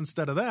in this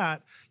instead of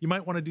that. You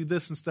might want to do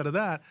this instead of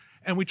that.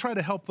 And we try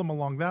to help them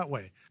along that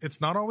way. It's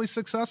not always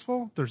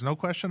successful. There's no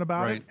question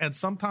about it. And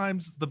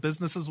sometimes the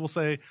businesses will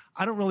say,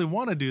 I don't really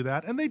want to do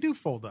that. And they do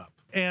fold up.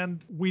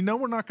 And we know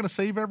we're not going to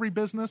save every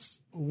business.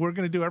 We're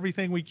going to do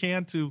everything we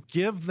can to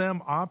give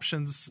them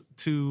options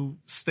to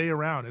stay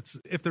around.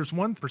 If there's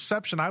one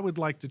perception I would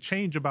like to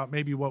change about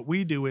maybe what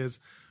we do is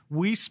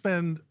we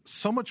spend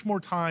so much more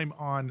time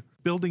on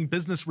building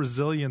business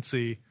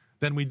resiliency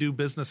than we do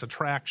business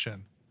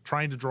attraction,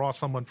 trying to draw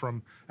someone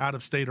from out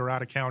of state or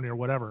out of county or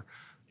whatever.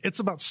 It's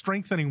about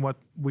strengthening what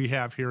we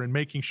have here and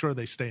making sure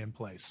they stay in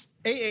place.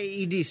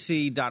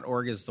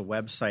 AAEDC.org is the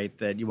website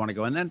that you want to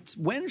go. And then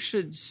when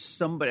should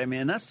somebody,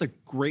 that's the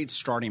great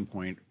starting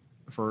point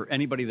for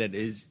anybody that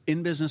is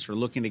in business or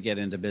looking to get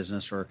into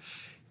business or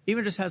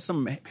even just has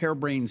some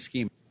harebrained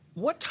scheme.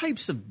 What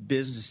types of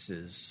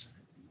businesses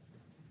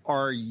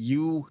are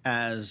you,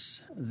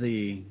 as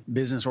the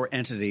business or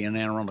entity in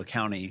Anne Arundel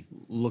County,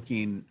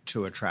 looking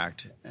to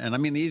attract? And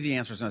the easy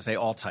answer is going to say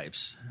all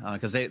types,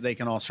 because they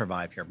can all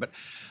survive here. But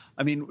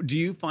do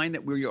you find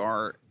that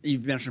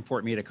you've mentioned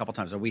Fort Meade a couple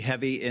times, are we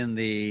heavy in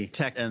the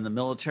tech and the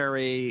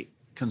military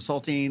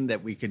consulting,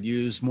 that we could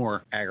use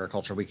more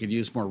agriculture, we could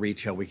use more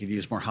retail, we could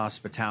use more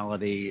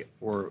hospitality,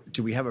 or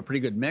do we have a pretty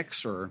good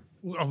mix? Or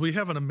we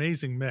have an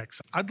amazing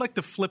mix. I'd like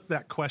to flip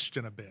that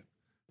question a bit.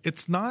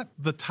 It's not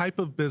the type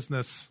of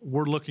business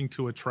we're looking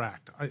to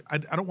attract. I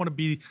don't want to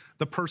be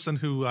the person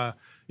who,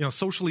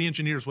 socially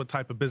engineers what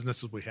type of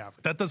businesses we have.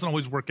 That doesn't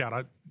always work out.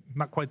 I'm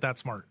not quite that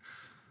smart.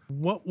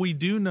 What we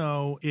do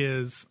know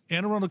is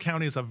Anne Arundel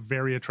County is a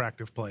very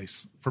attractive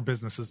place for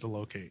businesses to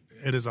locate.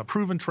 It is a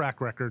proven track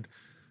record.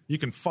 You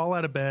can fall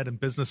out of bed and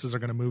businesses are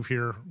going to move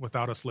here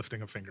without us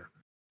lifting a finger.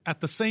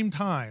 At the same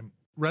time,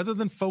 rather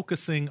than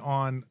focusing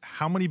on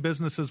how many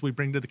businesses we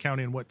bring to the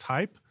county and what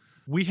type,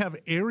 we have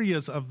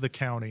areas of the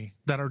county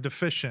that are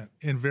deficient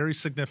in very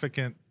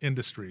significant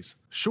industries.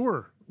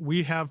 Sure,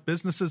 we have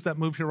businesses that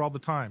move here all the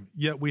time,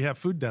 yet we have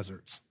food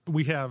deserts.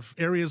 We have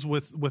areas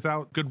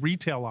without good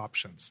retail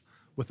options,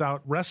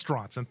 without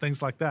restaurants and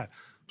things like that.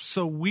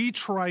 So we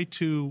try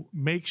to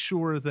make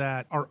sure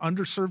that our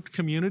underserved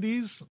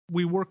communities,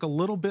 we work a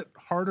little bit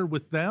harder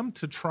with them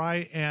to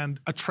try and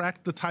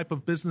attract the type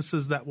of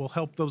businesses that will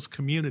help those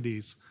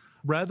communities,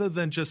 rather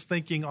than just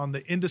thinking on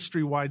the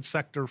industry-wide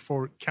sector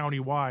for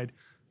county-wide.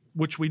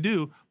 which we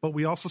do, but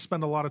we also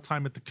spend a lot of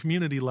time at the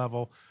community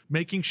level,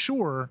 making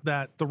sure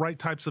that the right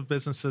types of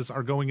businesses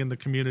are going in the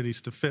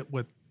communities to fit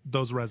with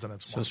those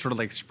residents. So it's sort of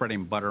like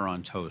spreading butter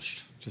on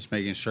toast, just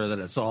making sure that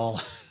it's all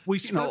we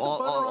spread the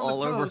butter on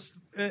the toast,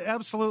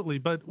 absolutely.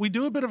 But we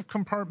do a bit of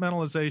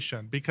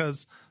compartmentalization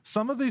because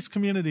some of these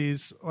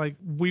communities, like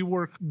we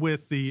work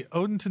with the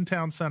Odenton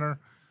Town Center,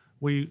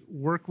 we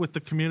work with the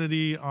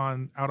community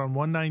out on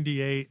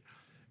 198,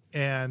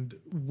 and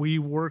we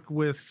work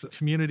with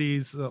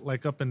communities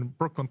like up in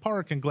Brooklyn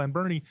Park and Glen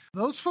Burnie.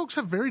 Those folks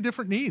have very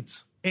different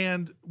needs,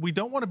 and we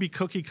don't want to be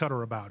cookie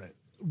cutter about it.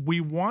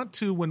 We want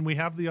to, when we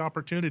have the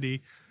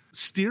opportunity,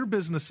 steer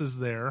businesses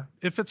there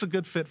if it's a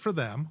good fit for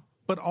them,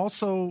 but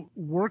also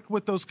work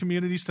with those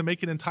communities to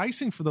make it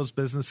enticing for those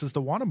businesses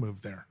to want to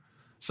move there.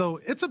 So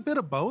it's a bit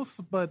of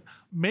both, but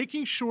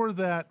making sure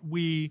that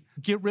we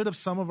get rid of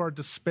some of our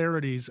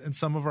disparities in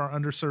some of our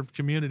underserved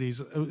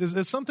communities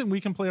is something we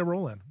can play a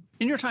role in.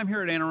 In your time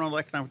here at Anne Arundel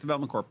Economic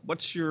Development Corp,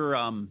 what's your,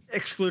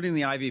 excluding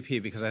the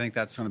IVP, because I think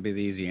that's going to be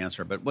the easy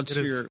answer, but what's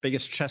your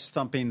biggest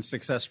chest-thumping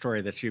success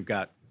story that you've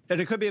got? And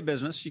it could be a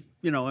business, is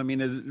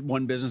it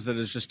one business that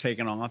has just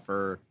taken off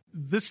or?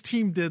 This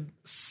team did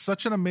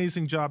such an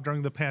amazing job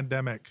during the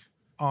pandemic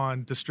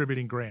on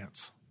distributing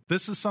grants.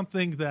 This is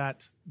something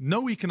that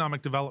no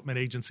economic development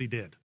agency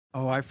did.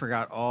 Oh, I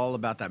forgot all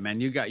about that, man.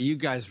 You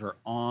guys were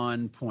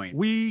on point.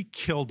 We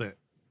killed it.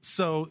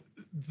 So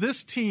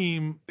this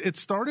team, it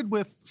started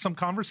with some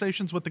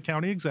conversations with the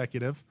county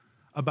executive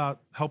about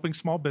helping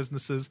small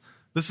businesses.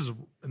 This is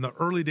in the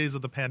early days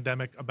of the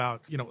pandemic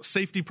about,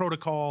 safety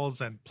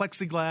protocols and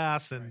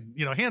plexiglass and,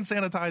 hand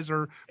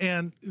sanitizer.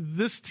 And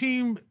this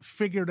team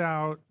figured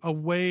out a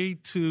way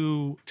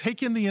to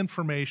take in the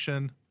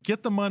information,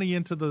 get the money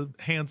into the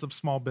hands of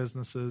small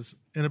businesses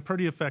in a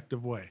pretty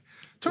effective way.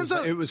 Turns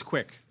out it was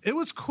quick. It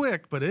was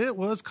quick, but it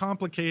was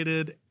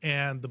complicated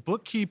and the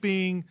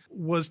bookkeeping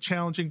was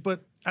challenging.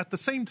 But at the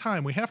same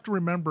time, we have to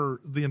remember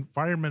the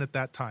environment at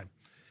that time.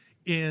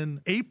 In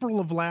April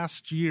of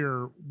last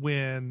year,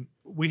 when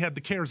we had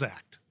the CARES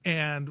Act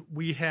and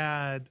we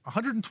had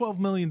 $112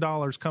 million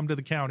come to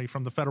the county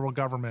from the federal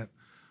government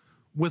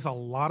with a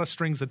lot of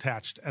strings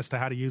attached as to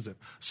how to use it.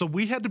 So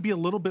we had to be a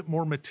little bit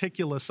more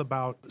meticulous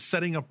about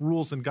setting up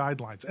rules and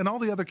guidelines. And all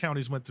the other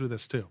counties went through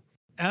this too.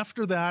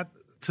 After that,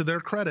 to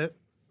their credit,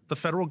 the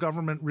federal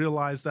government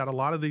realized that a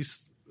lot of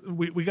these,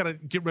 we got to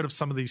get rid of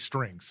some of these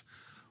strings.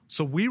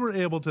 So we were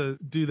able to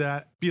do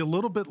that, be a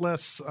little bit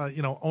less,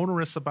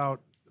 onerous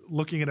about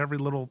looking at every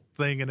little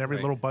thing and every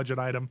little budget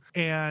item.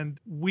 And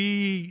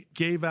we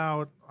gave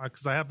out,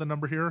 because I have the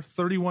number here,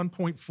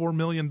 $31.4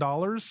 million.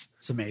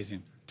 It's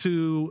amazing.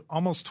 To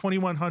almost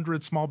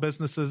 2,100 small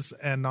businesses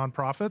and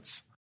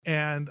nonprofits.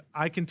 And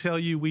I can tell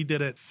you we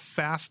did it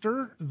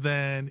faster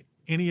than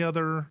any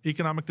other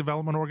economic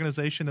development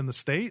organization in the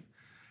state.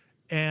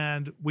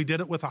 And we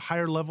did it with a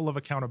higher level of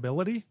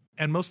accountability.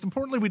 And most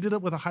importantly, we did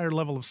it with a higher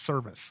level of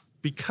service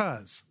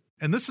because,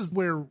 and this is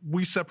where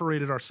we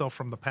separated ourselves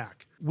from the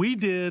pack. We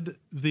did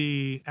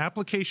the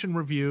application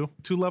review,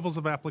 2 levels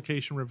of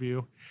application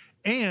review,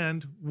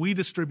 and we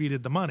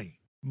distributed the money.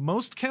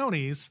 Most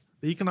counties,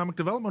 the Economic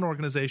Development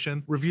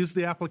Organization reviews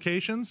the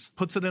applications,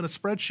 puts it in a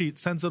spreadsheet,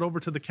 sends it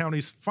over to the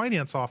county's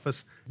finance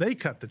office. They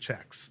cut the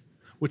checks,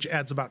 which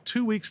adds about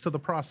 2 weeks to the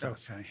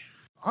process. Okay.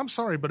 I'm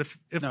sorry, but if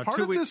part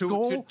of this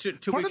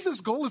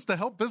goal is to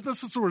help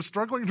businesses who are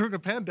struggling during a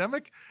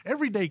pandemic,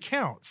 every day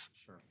counts.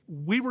 Sure.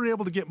 We were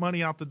able to get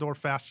money out the door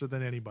faster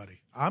than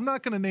anybody. I'm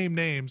not going to name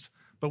names,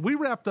 but we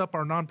wrapped up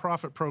our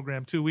nonprofit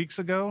program 2 weeks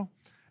ago.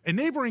 A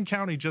neighboring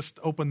county just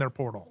opened their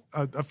portal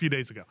a few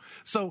days ago.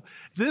 So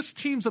this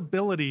team's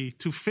ability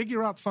to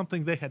figure out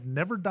something they had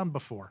never done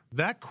before,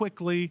 that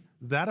quickly,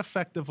 that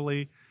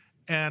effectively,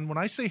 and when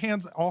I say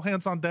all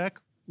hands on deck,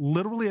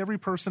 literally every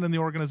person in the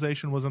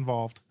organization was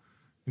involved,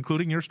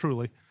 including yours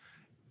truly,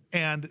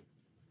 and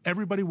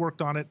everybody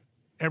worked on it.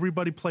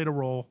 Everybody played a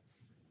role.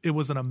 It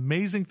was an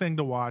amazing thing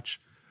to watch.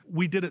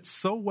 We did it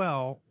so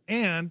well,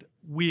 and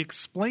we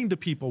explained to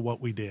people what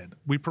we did.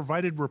 We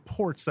provided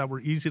reports that were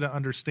easy to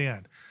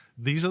understand.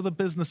 These are the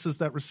businesses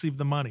that receive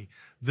the money.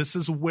 This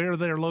is where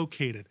they're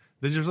located.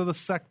 These are the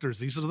sectors.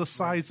 These are the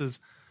sizes.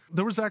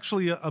 There was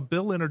actually a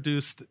bill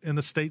introduced in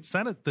the state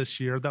Senate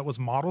this year that was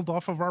modeled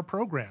off of our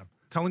program,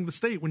 telling the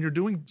state, when you're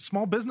doing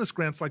small business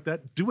grants like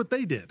that, do what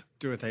they did.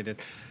 Do what they did.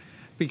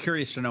 Be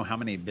curious to know how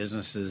many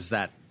businesses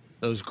that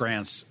those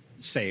grants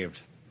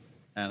saved.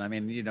 And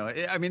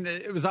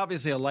it was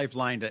obviously a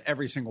lifeline to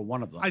every single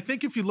one of them. I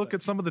think if you look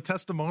at some of the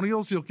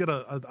testimonials, you'll get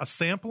a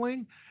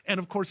sampling. And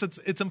of course,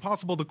 it's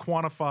impossible to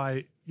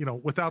quantify,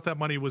 without that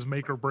money was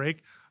make or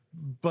break.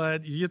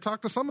 But you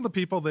talk to some of the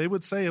people, they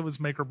would say it was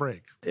make or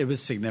break. It was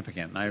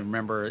significant. I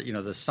remember,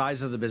 the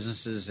size of the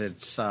businesses.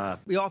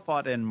 We all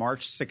thought in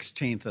March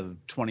 16th of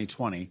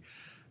 2020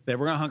 that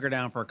we're going to hunker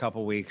down for a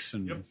couple of weeks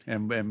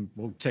and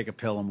we'll take a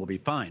pill and we'll be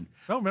fine.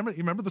 Oh,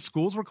 remember the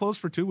schools were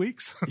closed for 2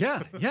 weeks?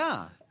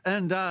 Yeah.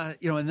 And,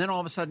 and then all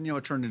of a sudden,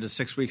 it turned into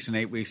 6 weeks and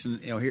 8 weeks.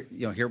 And,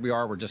 here we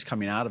are. We're just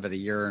coming out of it a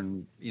year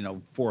and,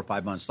 4 or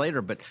 5 months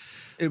later. But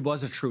it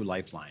was a true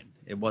lifeline.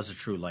 It was a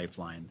true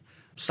lifeline.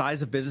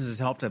 Size of businesses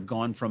helped have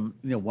gone from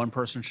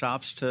one-person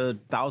shops to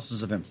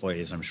thousands of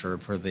employees, I'm sure,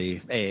 for the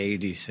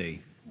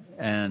AAEDC.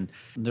 And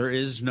there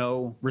is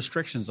no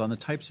restrictions on the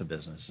types of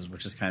businesses,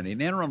 which is kind of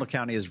neat. Anne Arundel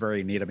County is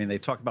very neat. I mean, they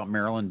talk about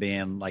Maryland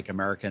being like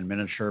America in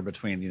miniature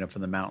between,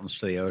 from the mountains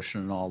to the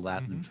ocean and all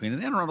that in between.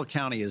 And Anne Arundel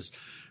County is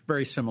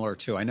very similar,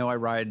 too. I know I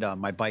ride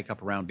my bike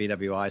up around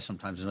BWI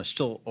sometimes, and it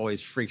still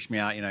always freaks me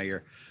out.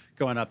 You're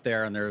going up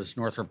there, and there's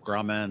Northrop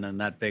Grumman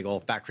and that big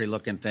old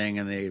factory-looking thing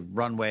and the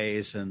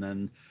runways and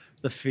then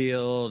the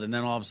field, and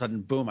then all of a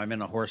sudden, boom, I'm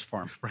in a horse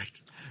farm.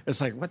 Right.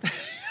 It's like, what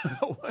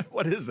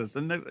is this?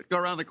 And then go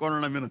around the corner,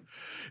 and I'm in a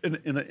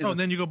and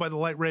then you go by the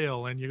light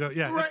rail, and you go,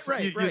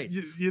 right.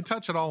 You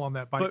touch it all on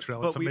that bike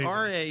trail. It's amazing.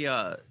 We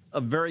are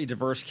a very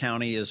diverse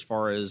county as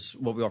far as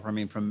what we offer. I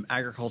mean, from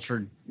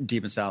agriculture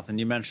deep and south. And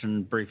you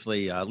mentioned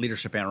briefly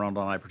Leadership Anne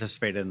Arundel, and I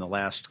participated in the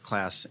last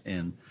class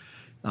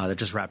that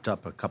just wrapped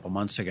up a couple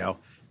months ago.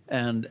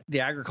 And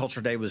the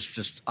agriculture day was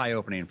just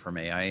eye-opening for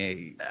me.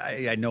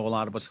 I know a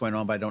lot of what's going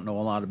on, but I don't know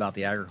a lot about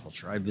the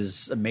agriculture. I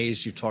was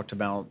amazed you talked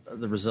about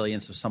the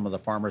resilience of some of the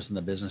farmers and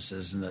the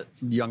businesses and the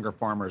younger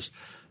farmers.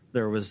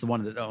 There was the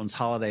one that owns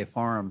Holiday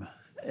Farm,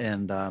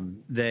 and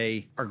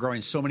they are growing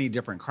so many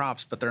different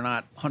crops, but they're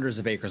not hundreds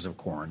of acres of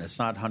corn. It's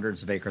not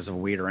hundreds of acres of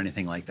wheat or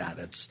anything like that.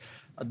 It's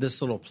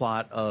this little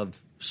plot of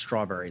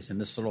strawberries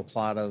and this little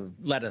plot of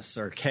lettuce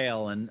or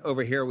kale, and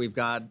over here we've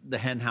got the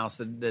hen house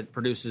that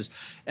produces,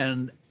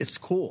 and it's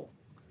cool.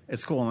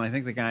 It's cool, and I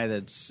think the guy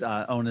that's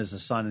owned is a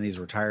son, and he's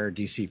a retired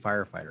DC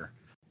firefighter.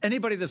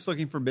 Anybody that's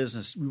looking for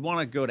business, we want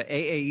to go to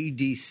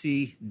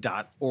AAEDC.org,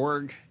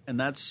 and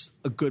that's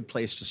a good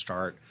place to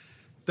start.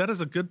 That is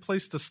a good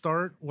place to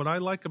start. What I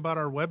like about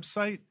our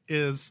website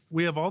is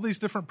we have all these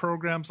different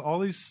programs, all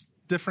these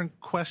different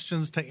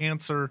questions to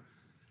answer.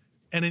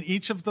 And in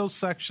each of those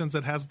sections,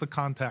 it has the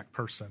contact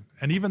person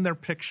and even their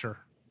picture.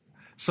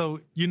 So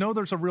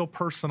there's a real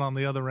person on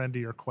the other end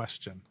of your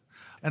question.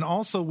 And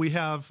also we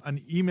have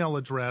an email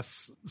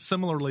address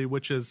similarly,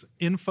 which is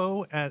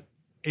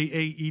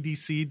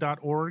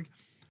info@aaedc.org.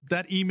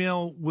 That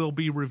email will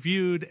be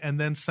reviewed and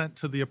then sent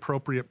to the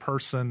appropriate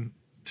person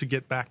to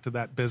get back to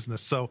that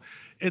business. So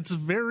it's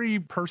very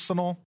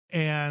personal,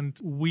 and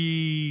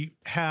we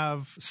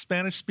have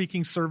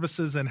Spanish-speaking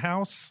services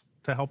in-house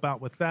to help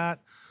out with that.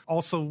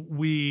 Also,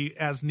 we,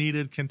 as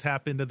needed, can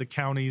tap into the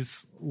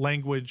county's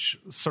language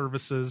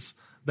services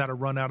that are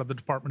run out of the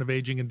Department of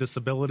Aging and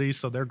Disability.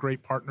 So they're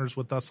great partners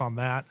with us on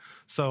that.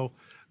 So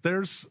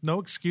there's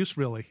no excuse,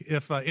 really.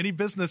 If any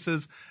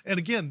businesses, and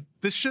again,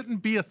 this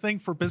shouldn't be a thing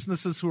for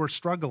businesses who are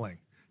struggling.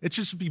 It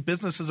should be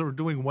businesses that are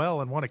doing well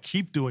and want to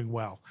keep doing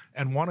well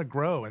and want to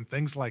grow and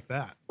things like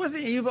that. Well,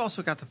 you've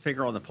also got the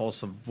finger on the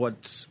pulse of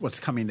what's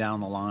coming down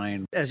the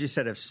line. As you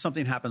said, if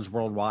something happens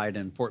worldwide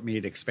and Fort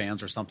Meade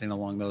expands or something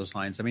along those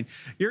lines, I mean,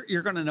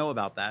 you're going to know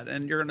about that.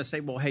 And you're going to say,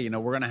 well, hey,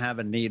 we're going to have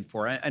a need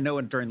for it. I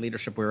know during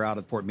leadership we were out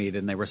at Fort Meade,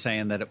 and they were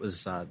saying that it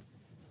was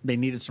they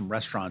needed some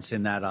restaurants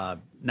in that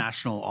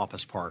National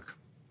Office Park.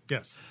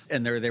 Yes.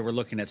 And they were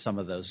looking at some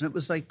of those. And it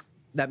was like,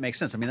 that makes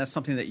sense. I mean, that's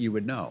something that you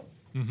would know.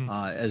 Mm-hmm.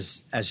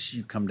 As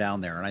you come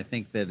down there. And I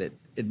think that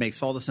it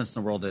makes all the sense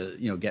in the world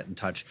to, get in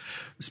touch.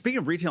 Speaking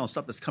of retail and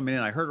stuff that's coming in,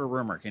 I heard a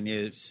rumor. Can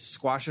you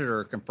squash it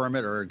or confirm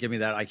it or give me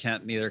that? I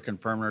can't neither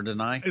confirm nor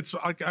deny.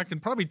 I can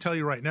probably tell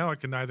you right now I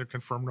can neither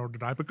confirm nor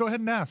deny, but go ahead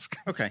and ask.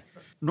 Okay.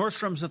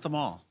 Nordstrom's at the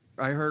mall.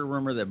 I heard a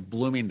rumor that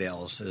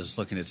Bloomingdale's is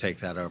looking to take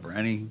that over.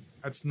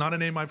 That's not a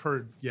name I've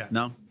heard yet.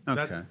 No?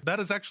 Okay. That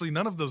is actually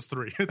none of those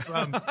three. It's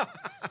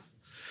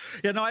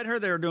Yeah, no, I'd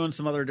heard they were doing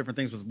some other different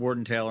things with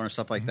Ward & Taylor and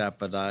stuff like that,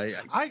 but I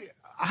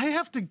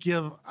have to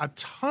give a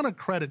ton of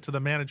credit to the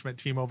management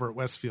team over at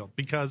Westfield,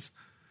 because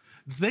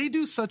they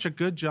do such a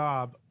good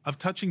job of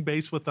touching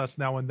base with us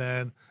now and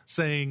then,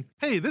 saying,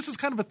 hey, this is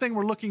kind of a thing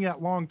we're looking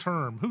at long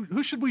term.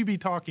 Who should we be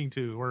talking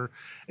to? Or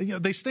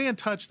they stay in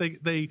touch.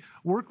 They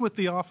work with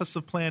the Office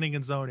of Planning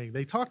and Zoning.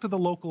 They talk to the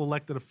local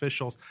elected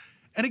officials.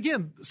 And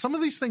again, some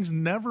of these things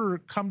never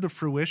come to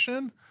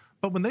fruition,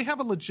 but when they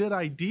have a legit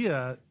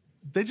idea,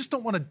 they just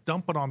don't want to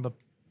dump it on the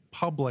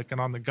public and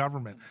on the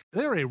government.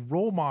 They're a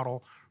role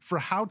model for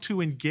how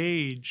to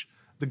engage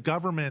the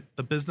government,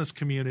 the business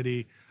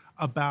community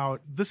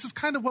about, this is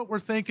kind of what we're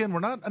thinking.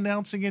 We're not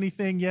announcing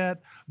anything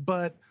yet,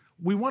 but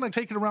we want to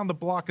take it around the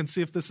block and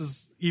see if this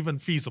is even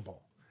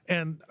feasible.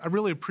 And I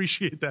really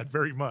appreciate that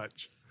very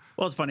much.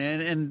 Well, it's funny.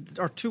 And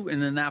our two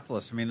in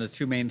Annapolis, I mean, the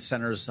two main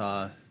centers,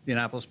 the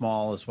Annapolis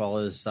Mall as well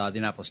as the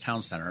Annapolis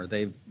Town Center,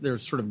 they're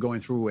sort of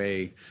going through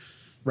a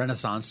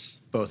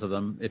renaissance, both of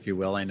them, if you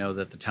will. I know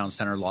that the town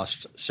center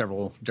lost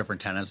several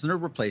different tenants, and they're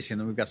replacing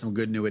them. We've got some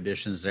good new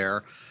additions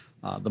there.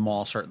 The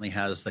mall certainly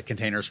has the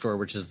Container Store,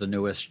 which is the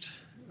newest,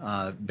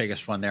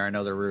 biggest one there. I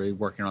know they're really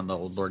working on the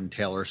old Lord &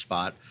 Taylor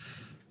spot.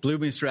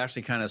 Blooming Street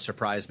actually kind of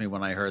surprised me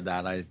when I heard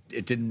that.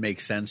 It didn't make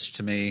sense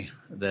to me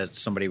that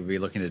somebody would be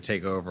looking to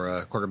take over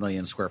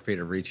 250,000 square feet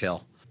of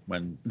retail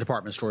when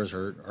department stores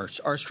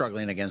are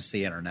struggling against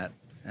the internet.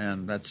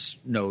 And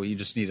you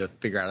just need to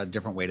figure out a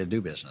different way to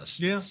do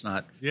business. Yeah. It's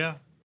not. Yeah.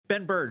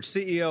 Ben Birge,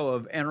 CEO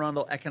of Anne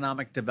Arundel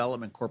Economic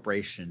Development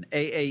Corporation,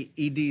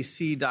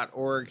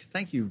 AAEDC.org.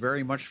 Thank you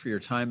very much for your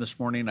time this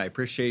morning. I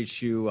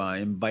appreciate you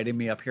inviting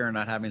me up here and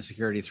not having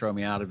security throw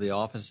me out of the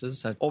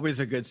offices. That's always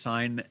a good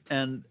sign.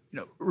 And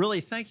really,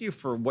 thank you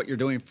for what you're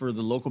doing for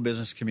the local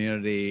business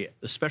community,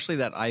 especially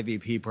that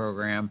IVP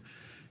program.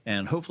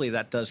 And hopefully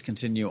that does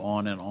continue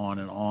on and on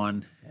and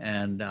on.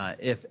 And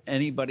if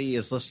anybody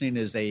is listening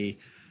is a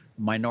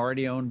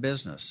minority-owned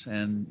business,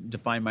 and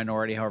define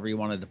minority however you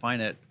want to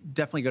define it,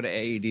 definitely go to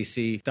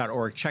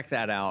AAEDC.org. Check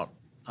that out.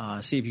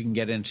 See if you can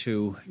get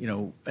into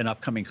an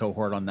upcoming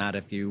cohort on that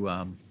if you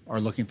are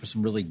looking for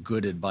some really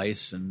good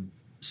advice and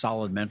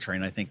solid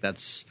mentoring. I think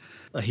that's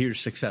a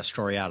huge success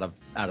story out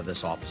of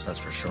this office, that's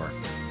for sure.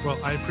 Well,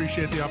 I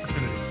appreciate the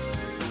opportunity.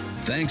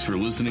 Thanks for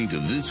listening to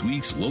this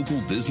week's Local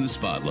Business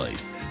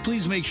Spotlight.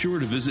 Please make sure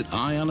to visit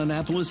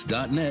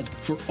eyeonannapolis.net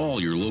for all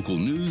your local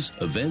news,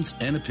 events,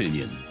 and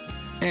opinion.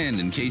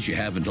 And in case you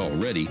haven't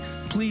already,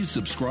 please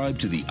subscribe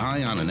to the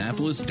Eye on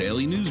Annapolis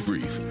Daily News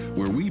Brief,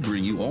 where we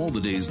bring you all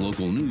the day's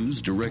local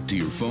news direct to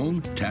your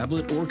phone,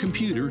 tablet, or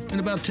computer in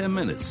about 10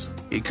 minutes.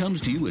 It comes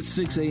to you at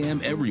 6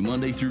 a.m. every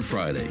Monday through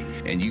Friday,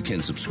 and you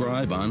can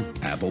subscribe on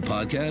Apple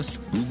Podcasts,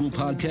 Google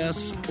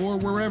Podcasts, or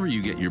wherever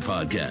you get your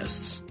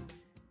podcasts.